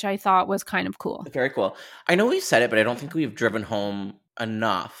landscape, which I thought was kind of cool. Very cool. I know we've said it, but I don't think we've driven home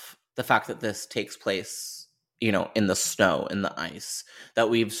enough the fact that this takes place, in the snow, in the ice. That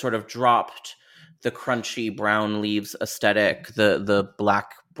we've sort of dropped the crunchy brown leaves aesthetic, the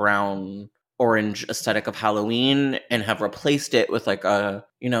black brown orange aesthetic of Halloween, and have replaced it with like a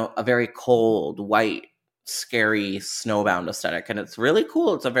very cold, white, scary, snowbound aesthetic. And it's really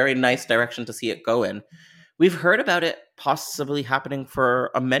cool. It's a very nice direction to see it go in. We've heard about it possibly happening for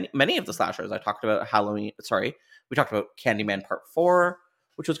many of the slashers. We talked about Candyman Part 4,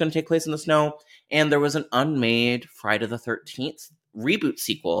 which was going to take place in the snow. And there was an unmade Friday the 13th reboot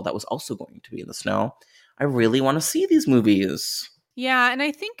sequel that was also going to be in the snow. I really want to see these movies. Yeah, and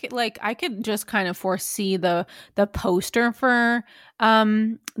I think like I could just kind of foresee the poster for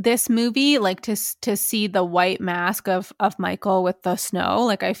this movie, like to see the white mask of Michael with the snow.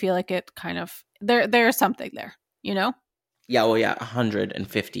 Like I feel like it kind of there's something there, Yeah, well, yeah,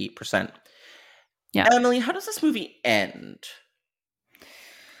 150%. Yeah. Emily, how does this movie end?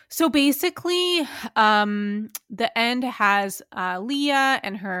 So basically, the end has Leah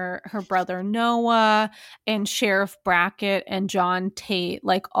and her brother Noah and Sheriff Brackett and John Tate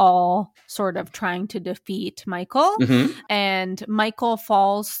like all sort of trying to defeat Michael. Mm-hmm. And Michael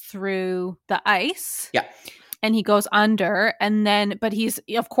falls through the ice. Yeah. And he goes under, and then, but he's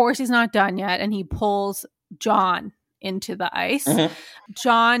not done yet, and he pulls John into the ice. Mm-hmm.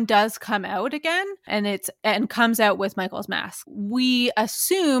 John does come out again, and comes out with Michael's mask. We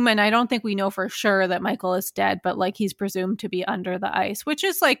assume, and I don't think we know for sure that Michael is dead, but like he's presumed to be under the ice, which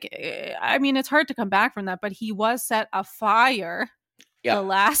is like, I mean, it's hard to come back from that, but he was set afire. Yep. The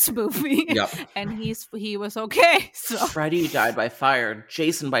last movie, yep. And he was okay. So Freddy died by fire,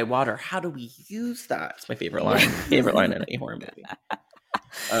 Jason by water. How do we use that? It's my favorite line. Favorite line in any horror movie.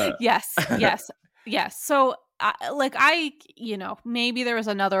 Yes. So, maybe there was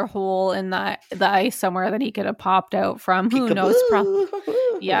another hole in the ice somewhere that he could have popped out from. Who knows?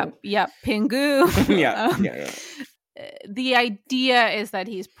 Yep. Pingu. Yeah. The idea is that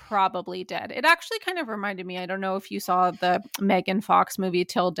he's probably dead. It actually kind of reminded me, I don't know if you saw the Megan Fox movie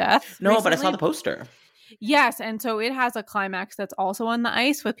Till Death. No, recently. But I saw the poster. Yes, and so it has a climax that's also on the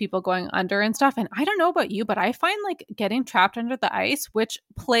ice with people going under and stuff. And I don't know about you, but I find like getting trapped under the ice, which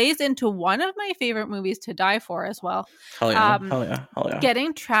plays into one of my favorite movies to die for as well. Hell yeah.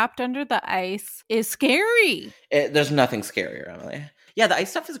 Getting trapped under the ice is scary. There's nothing scarier, Emily. Yeah, the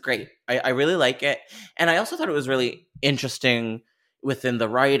ice stuff is great. I really like it. And I also thought it was really interesting within the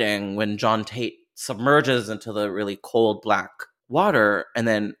writing when John Tate submerges into the really cold black water. And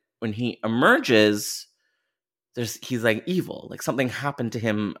then when he emerges, he's like evil. Like something happened to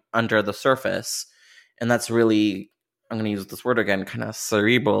him under the surface. And that's really, I'm going to use this word again, kind of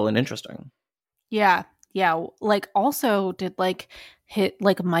cerebral and interesting. Yeah. Like also did like hit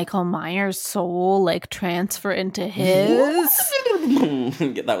like Michael Myers' soul like transfer into his?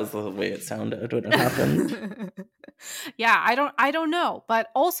 That was the way it sounded when it happened. Yeah, I don't know. But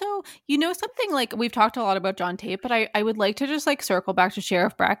also, something like we've talked a lot about John Tate, but I would like to just like circle back to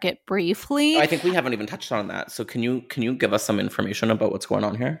Sheriff Brackett briefly. I think we haven't even touched on that. So can you give us some information about what's going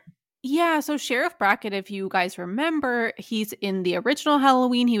on here? Yeah, so Sheriff Brackett, if you guys remember, he's in the original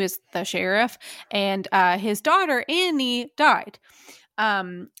Halloween. He was the sheriff, and his daughter, Annie, died.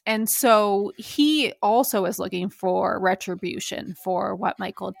 And so he also is looking for retribution for what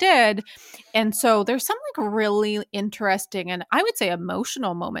Michael did. And so there's some like really interesting and I would say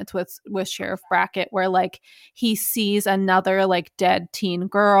emotional moments with Sheriff Brackett where like he sees another like dead teen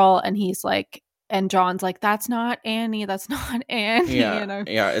girl and he's like, and John's like, that's not Annie. That's not Annie. Yeah.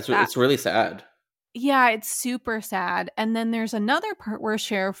 Yeah. It's really sad. Yeah, it's super sad. And then there's another part where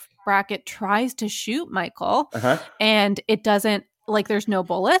Sheriff Brackett tries to shoot Michael and it doesn't like there's no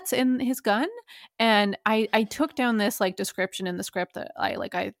bullets in his gun. And I took down this like description in the script that I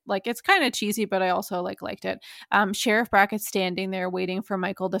like it's kind of cheesy, but I also liked it. Sheriff Brackett's standing there waiting for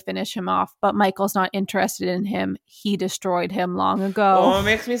Michael to finish him off, but Michael's not interested in him. He destroyed him long ago. Oh, it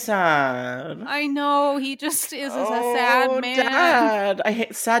makes me sad. I know, he just is a sad man. Dad. I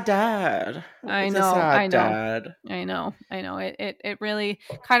hate sad dad. I It's a know, sad I know. dad. I know. It really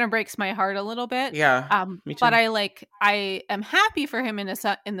kind of breaks my heart a little bit. Yeah, me too. But I am happy for him in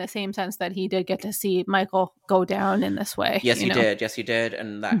the same sense that he did get to see Michael go down in this way. Yes, you know? did. Yes, you did.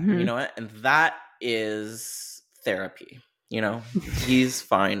 And that, you know what? And that is therapy. You know, he's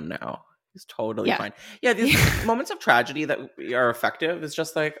fine now. He's totally fine. Yeah, these moments of tragedy that are effective is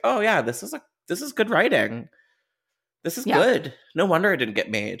just like, oh yeah, this is good writing. This is good. No wonder it didn't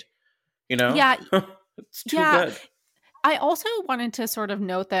get made. You know? Yeah. It's too good. I also wanted to sort of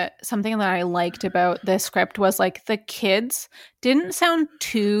note that something that I liked about this script was like the kids didn't sound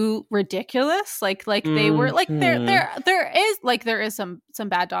too ridiculous. Like they were like there is some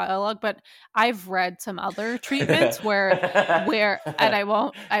bad dialogue, but I've read some other treatments where and I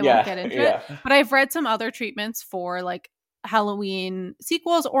won't get into it, but I've read some other treatments for like Halloween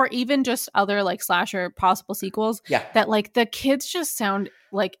sequels or even just other like slasher possible sequels that like the kids just sound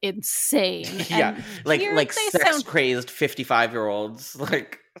like insane. Yeah, like sex crazed 55-year-olds.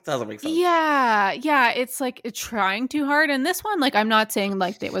 Like, it doesn't make sense. Yeah, it's like it's trying too hard. And this one, like, I'm not saying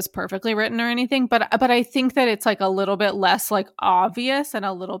like it was perfectly written or anything, but I think that it's like a little bit less like obvious and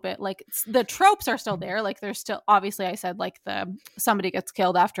a little bit like the tropes are still there. Like there's still, obviously I said like the somebody gets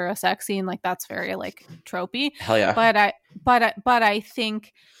killed after a sex scene, like that's very like tropey. Hell yeah. But I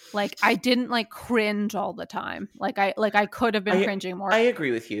think like I didn't like cringe all the time. Like I could have been cringing more. I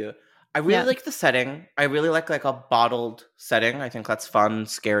agree with you. I really like the setting. I really like a bottled setting. I think that's fun,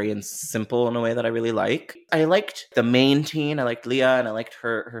 scary, and simple in a way that I really like. I liked the main teen. I liked Leah, and I liked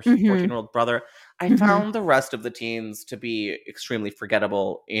her 14-year-old brother. I found the rest of the teens to be extremely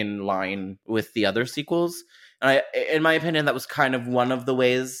forgettable in line with the other sequels. And in my opinion, that was kind of one of the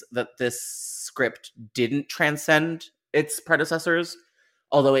ways that this script didn't transcend its predecessors,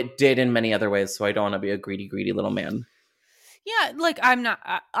 although it did in many other ways. So I don't want to be a greedy little man. Yeah, like I'm not.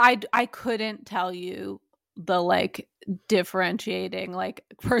 I couldn't tell you the like differentiating like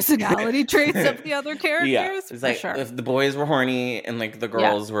personality traits of the other characters. Yeah, it's like if the boys were horny and like the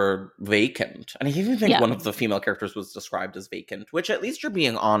girls were vacant, and I even think one of the female characters was described as vacant, which at least you're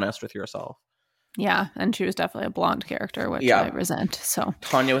being honest with yourself. Yeah, and she was definitely a blonde character, which I resent. So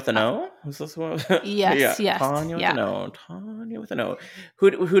Tanya with an O? Is this one? Yes. Tanya with an O. Tanya with an O.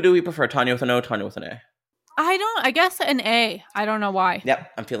 Who do we prefer? Tanya with an O, Tanya with an A? I guess an A. I don't know why.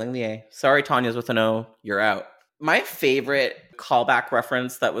 Yep, I'm feeling the A. Sorry, Tanya's with an O. You're out. My favorite callback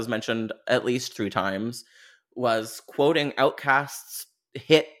reference that was mentioned at least 3 times was quoting Outkast's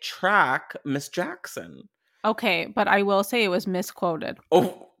hit track, Miss Jackson. Okay, but I will say it was misquoted.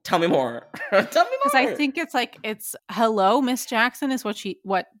 Oh, tell me more. Tell me more. Because I think it's hello, Miss Jackson is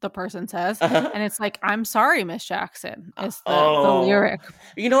what the person says. And it's like, I'm sorry, Miss Jackson is the lyric.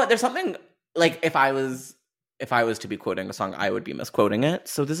 You know what? There's something like if I was to be quoting a song, I would be misquoting it.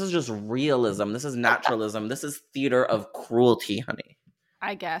 So this is just realism. This is naturalism. This is theater of cruelty, honey.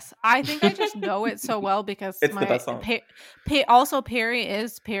 I guess. I think I just know it so well because it's the best song. Also, Perry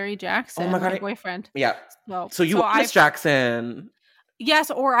is Perry Jackson, my boyfriend. Yeah. So you are Miss Jackson. Yes,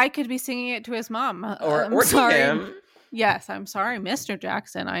 or I could be singing it to his mom. Or sorry. To him. Yes, I'm sorry, Mr.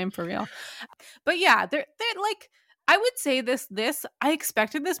 Jackson. I am for real. But yeah, they're like, I would say this, I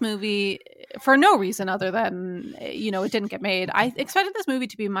expected this movie for no reason other than, it didn't get made. I expected this movie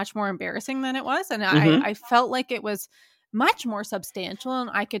to be much more embarrassing than it was. And I felt like it was much more substantial. And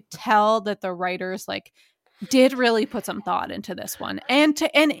I could tell that the writers did really put some thought into this one and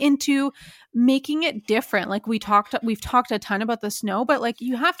into making it different. Like we've talked a ton about the snow, but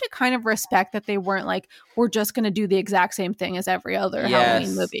you have to kind of respect that they weren't we're just going to do the exact same thing as every other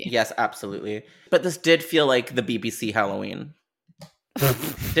Halloween movie. Yes, absolutely. But this did feel like the BBC Halloween.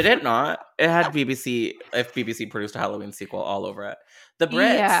 Did it not? It had BBC, if BBC produced a Halloween sequel all over it. The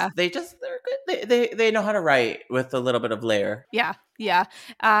Brits, they're good. They know how to write with a little bit of layer. Yeah.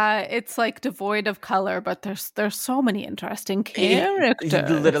 It's devoid of color, but there's so many interesting characters.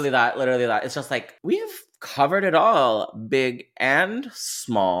 Literally that. It's just we've covered it all, big and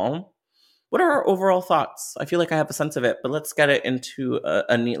small. What are our overall thoughts? I feel like I have a sense of it, but let's get it into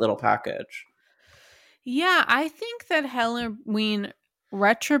a neat little package. Yeah, I think that Halloween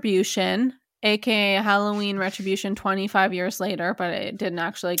Retribution, aka Halloween Retribution 25 years later, but it didn't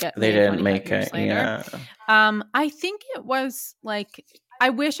actually get made. They didn't make it. Later. Yeah. I think it was I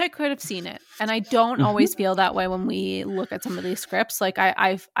wish I could have seen it, and I don't always feel that way when we look at some of these scripts. Like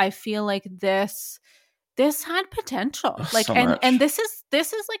I feel like this had potential. Like So and much. this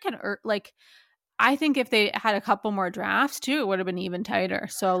is like like I think if they had a couple more drafts too, it would have been even tighter.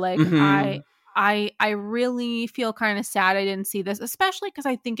 So like I really feel kind of sad I didn't see this, especially because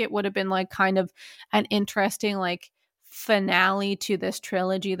I think it would have been like kind of an interesting like finale to this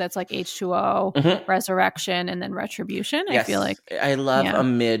trilogy that's like H2O, Resurrection, and then Retribution. Yes. I feel like I love a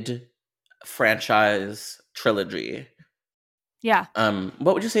mid-franchise trilogy. Yeah.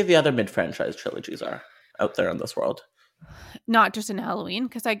 What would you say the other mid-franchise trilogies are out there in this world? Not just in Halloween,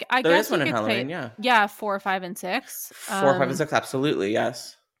 because I There guess is one you in could Halloween, say, yeah. 4, 5, and 6. 4, 5, and 6, absolutely,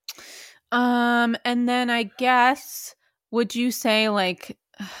 yes. And then I guess, would you say like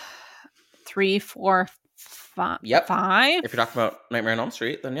 3, 4, 5? Yep. 5? If you're talking about Nightmare on Elm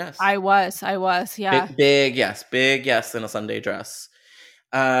Street, then yes. I was, yeah. Big yes in a Sunday dress.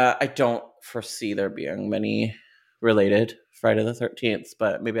 I don't foresee there being many related Friday the 13th,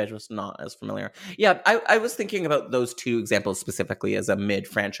 but maybe I'm just not as familiar. Yeah, I was thinking about those two examples specifically as a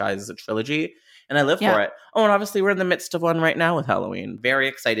mid-franchise trilogy, and I live for it. Oh, and obviously we're in the midst of one right now with Halloween. Very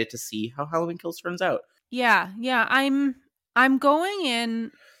excited to see how Halloween Kills turns out. Yeah. I'm going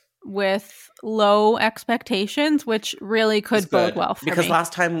in with low expectations, which really could bode well for me. Because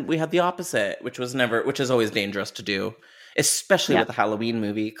last time we had the opposite, which is always dangerous to do, especially with a Halloween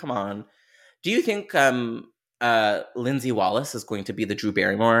movie. Come on. Do you think Lindsay Wallace is going to be the Drew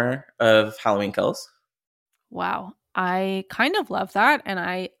Barrymore of Halloween Kills? Wow. I kind of love that, and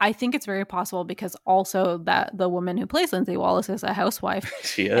I think it's very possible because also that the woman who plays Lindsay Wallace is a housewife.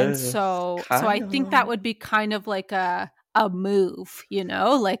 She is. And so I think that would be kind of like a move,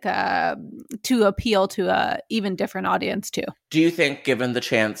 like to appeal to a even different audience too. Do you think, given the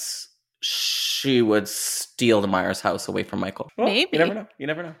chance, she would steal the Myers house away from Michael? Well, maybe. You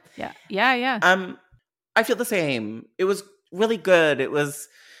never know. Yeah. I feel the same. It was really good. It was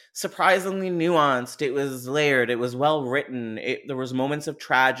surprisingly nuanced. It was layered. It was well written. There was moments of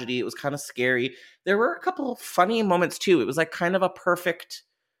tragedy. It was kind of scary. There were a couple of funny moments too. It was like kind of a perfect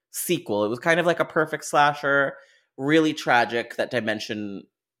sequel. It was kind of like a perfect slasher. Really tragic that Dimension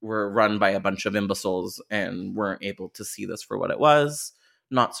were run by a bunch of imbeciles and weren't able to see this for what it was.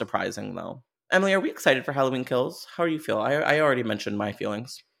 Not surprising though. Emily, are we excited for Halloween Kills? How do you feel? I already mentioned my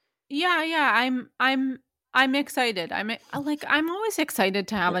feelings. Yeah. I'm excited. I'm always excited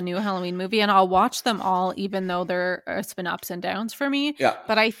to have a new Halloween movie, and I'll watch them all, even though there's been ups and downs for me. Yeah.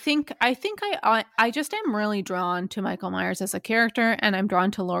 But I think I just am really drawn to Michael Myers as a character, and I'm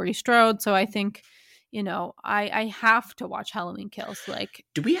drawn to Laurie Strode. So I think, I have to watch Halloween Kills. Like,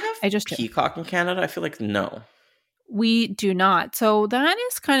 do we have Peacock in Canada? I feel like no. We do not. So that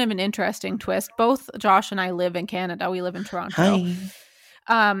is kind of an interesting twist. Both Josh and I live in Canada. We live in Toronto. Hi.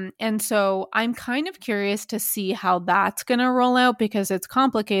 And so I'm kind of curious to see how that's going to roll out, because it's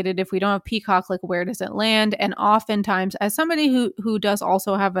complicated. If we don't have Peacock, like, where does it land? And oftentimes, as somebody who does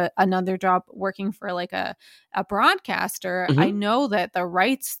also have another job working for like a broadcaster, I know that the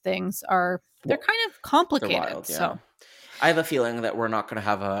rights things they're kind of complicated. They're wild, yeah. So I have a feeling that we're not going to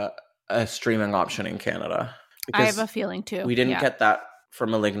have a streaming option in Canada. I have a feeling too. We didn't get that for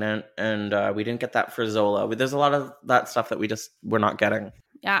Malignant, and we didn't get that for Zola. There's a lot of that stuff that we're not getting.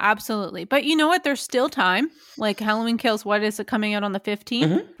 Yeah, absolutely. But you know what? There's still time. Like, Halloween Kills, what is it, coming out on the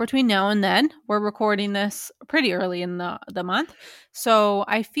 15th? Between now and then, we're recording this pretty early in the month. So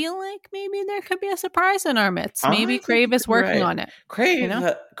I feel like maybe there could be a surprise in our midst. Maybe Crave is working on it. Crave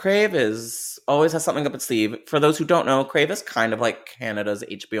always has something up its sleeve. For those who don't know, Crave is kind of like Canada's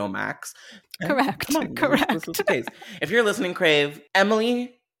HBO Max. Correct. This is the case. If you're listening, Crave,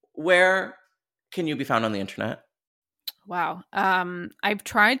 Emily, where can you be found on the internet? Wow. I've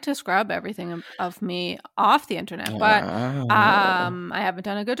tried to scrub everything of me off the internet, but I haven't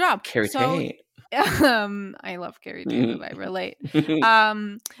done a good job. Carrie Tate. I love Carrie Tate. I relate.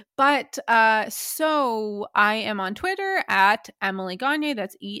 So I am on Twitter at Emily Gagne.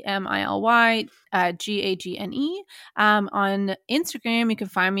 That's EMILY GAGNE. On Instagram, you can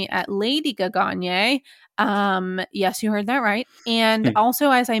find me at Lady Gagne. Yes, you heard that right. And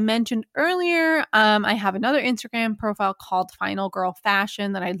also, as I mentioned earlier, I have another Instagram profile called Final Girl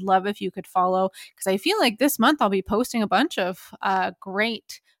Fashion that I'd love if you could follow, because I feel like this month I'll be posting a bunch of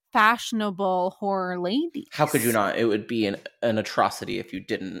great fashionable horror ladies. How could you not? It would be an atrocity if you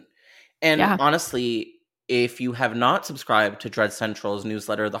didn't. And honestly, if you have not subscribed to Dread Central's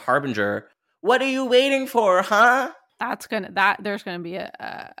newsletter, The Harbinger, what are you waiting for, huh? There's gonna be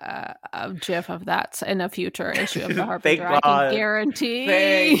a gif of that in a future issue of the Harper Thank Dragon. God. I can guarantee.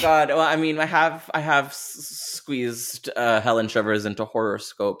 Thank God. Well, I mean, I have squeezed Helen Shivers into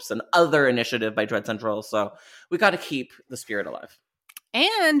Horoscopes, and other initiative by Dread Central, so we got to keep the spirit alive.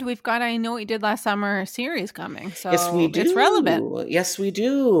 And we've got I Know What You Did Last Summer series coming, so Yes, we do. It's relevant. Yes, we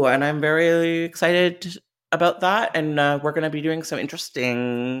do, and I'm very excited about that. And we're going to be doing some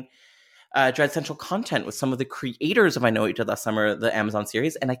interesting Dread Central content with some of the creators of I Know What You Did Last Summer, the Amazon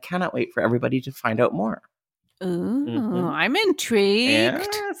series, and I cannot wait for everybody to find out more. Ooh, I'm intrigued.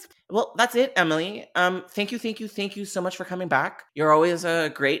 Yes. Well, that's it, Emily. Thank you so much for coming back. You're always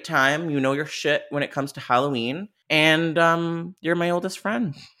a great time. You know your shit when it comes to Halloween, and you're my oldest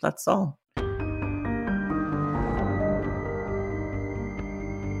friend. That's all.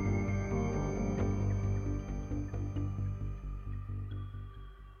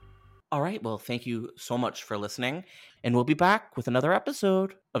 All right, well, thank you so much for listening, and we'll be back with another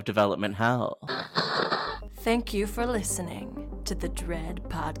episode of Development Hell. Thank you for listening to the Dread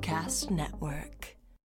Podcast Network.